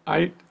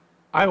I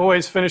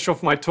always finish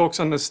off my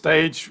talks on the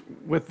stage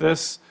with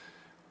this.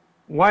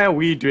 Why are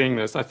we doing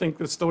this? I think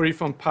the story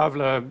from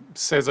Pavla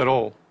says it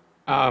all.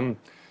 And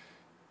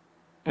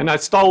I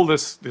stole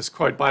this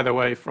quote, by the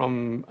way,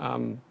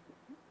 from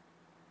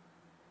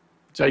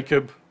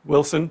Jacob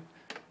Wilson,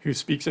 who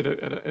speaks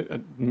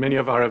at many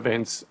of our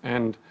events.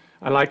 And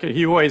I like it.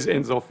 He always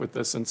ends off with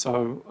this. And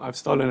so I've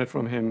stolen it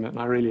from him, and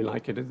I really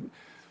like it.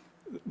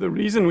 The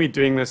reason we're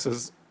doing this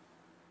is,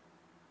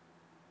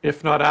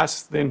 if not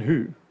us, then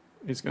who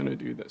is going to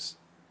do this?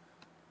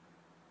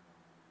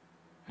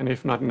 And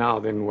if not now,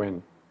 then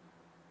when?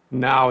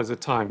 Now is the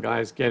time,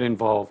 guys. Get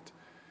involved.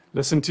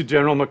 Listen to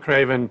General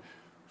McCraven.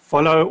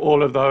 Follow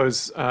all of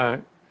those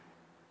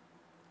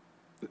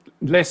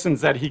lessons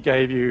that he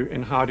gave you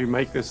in how to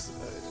make this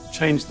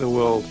change the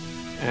world.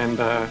 And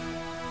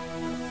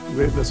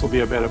this will be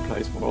a better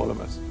place for all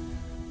of us.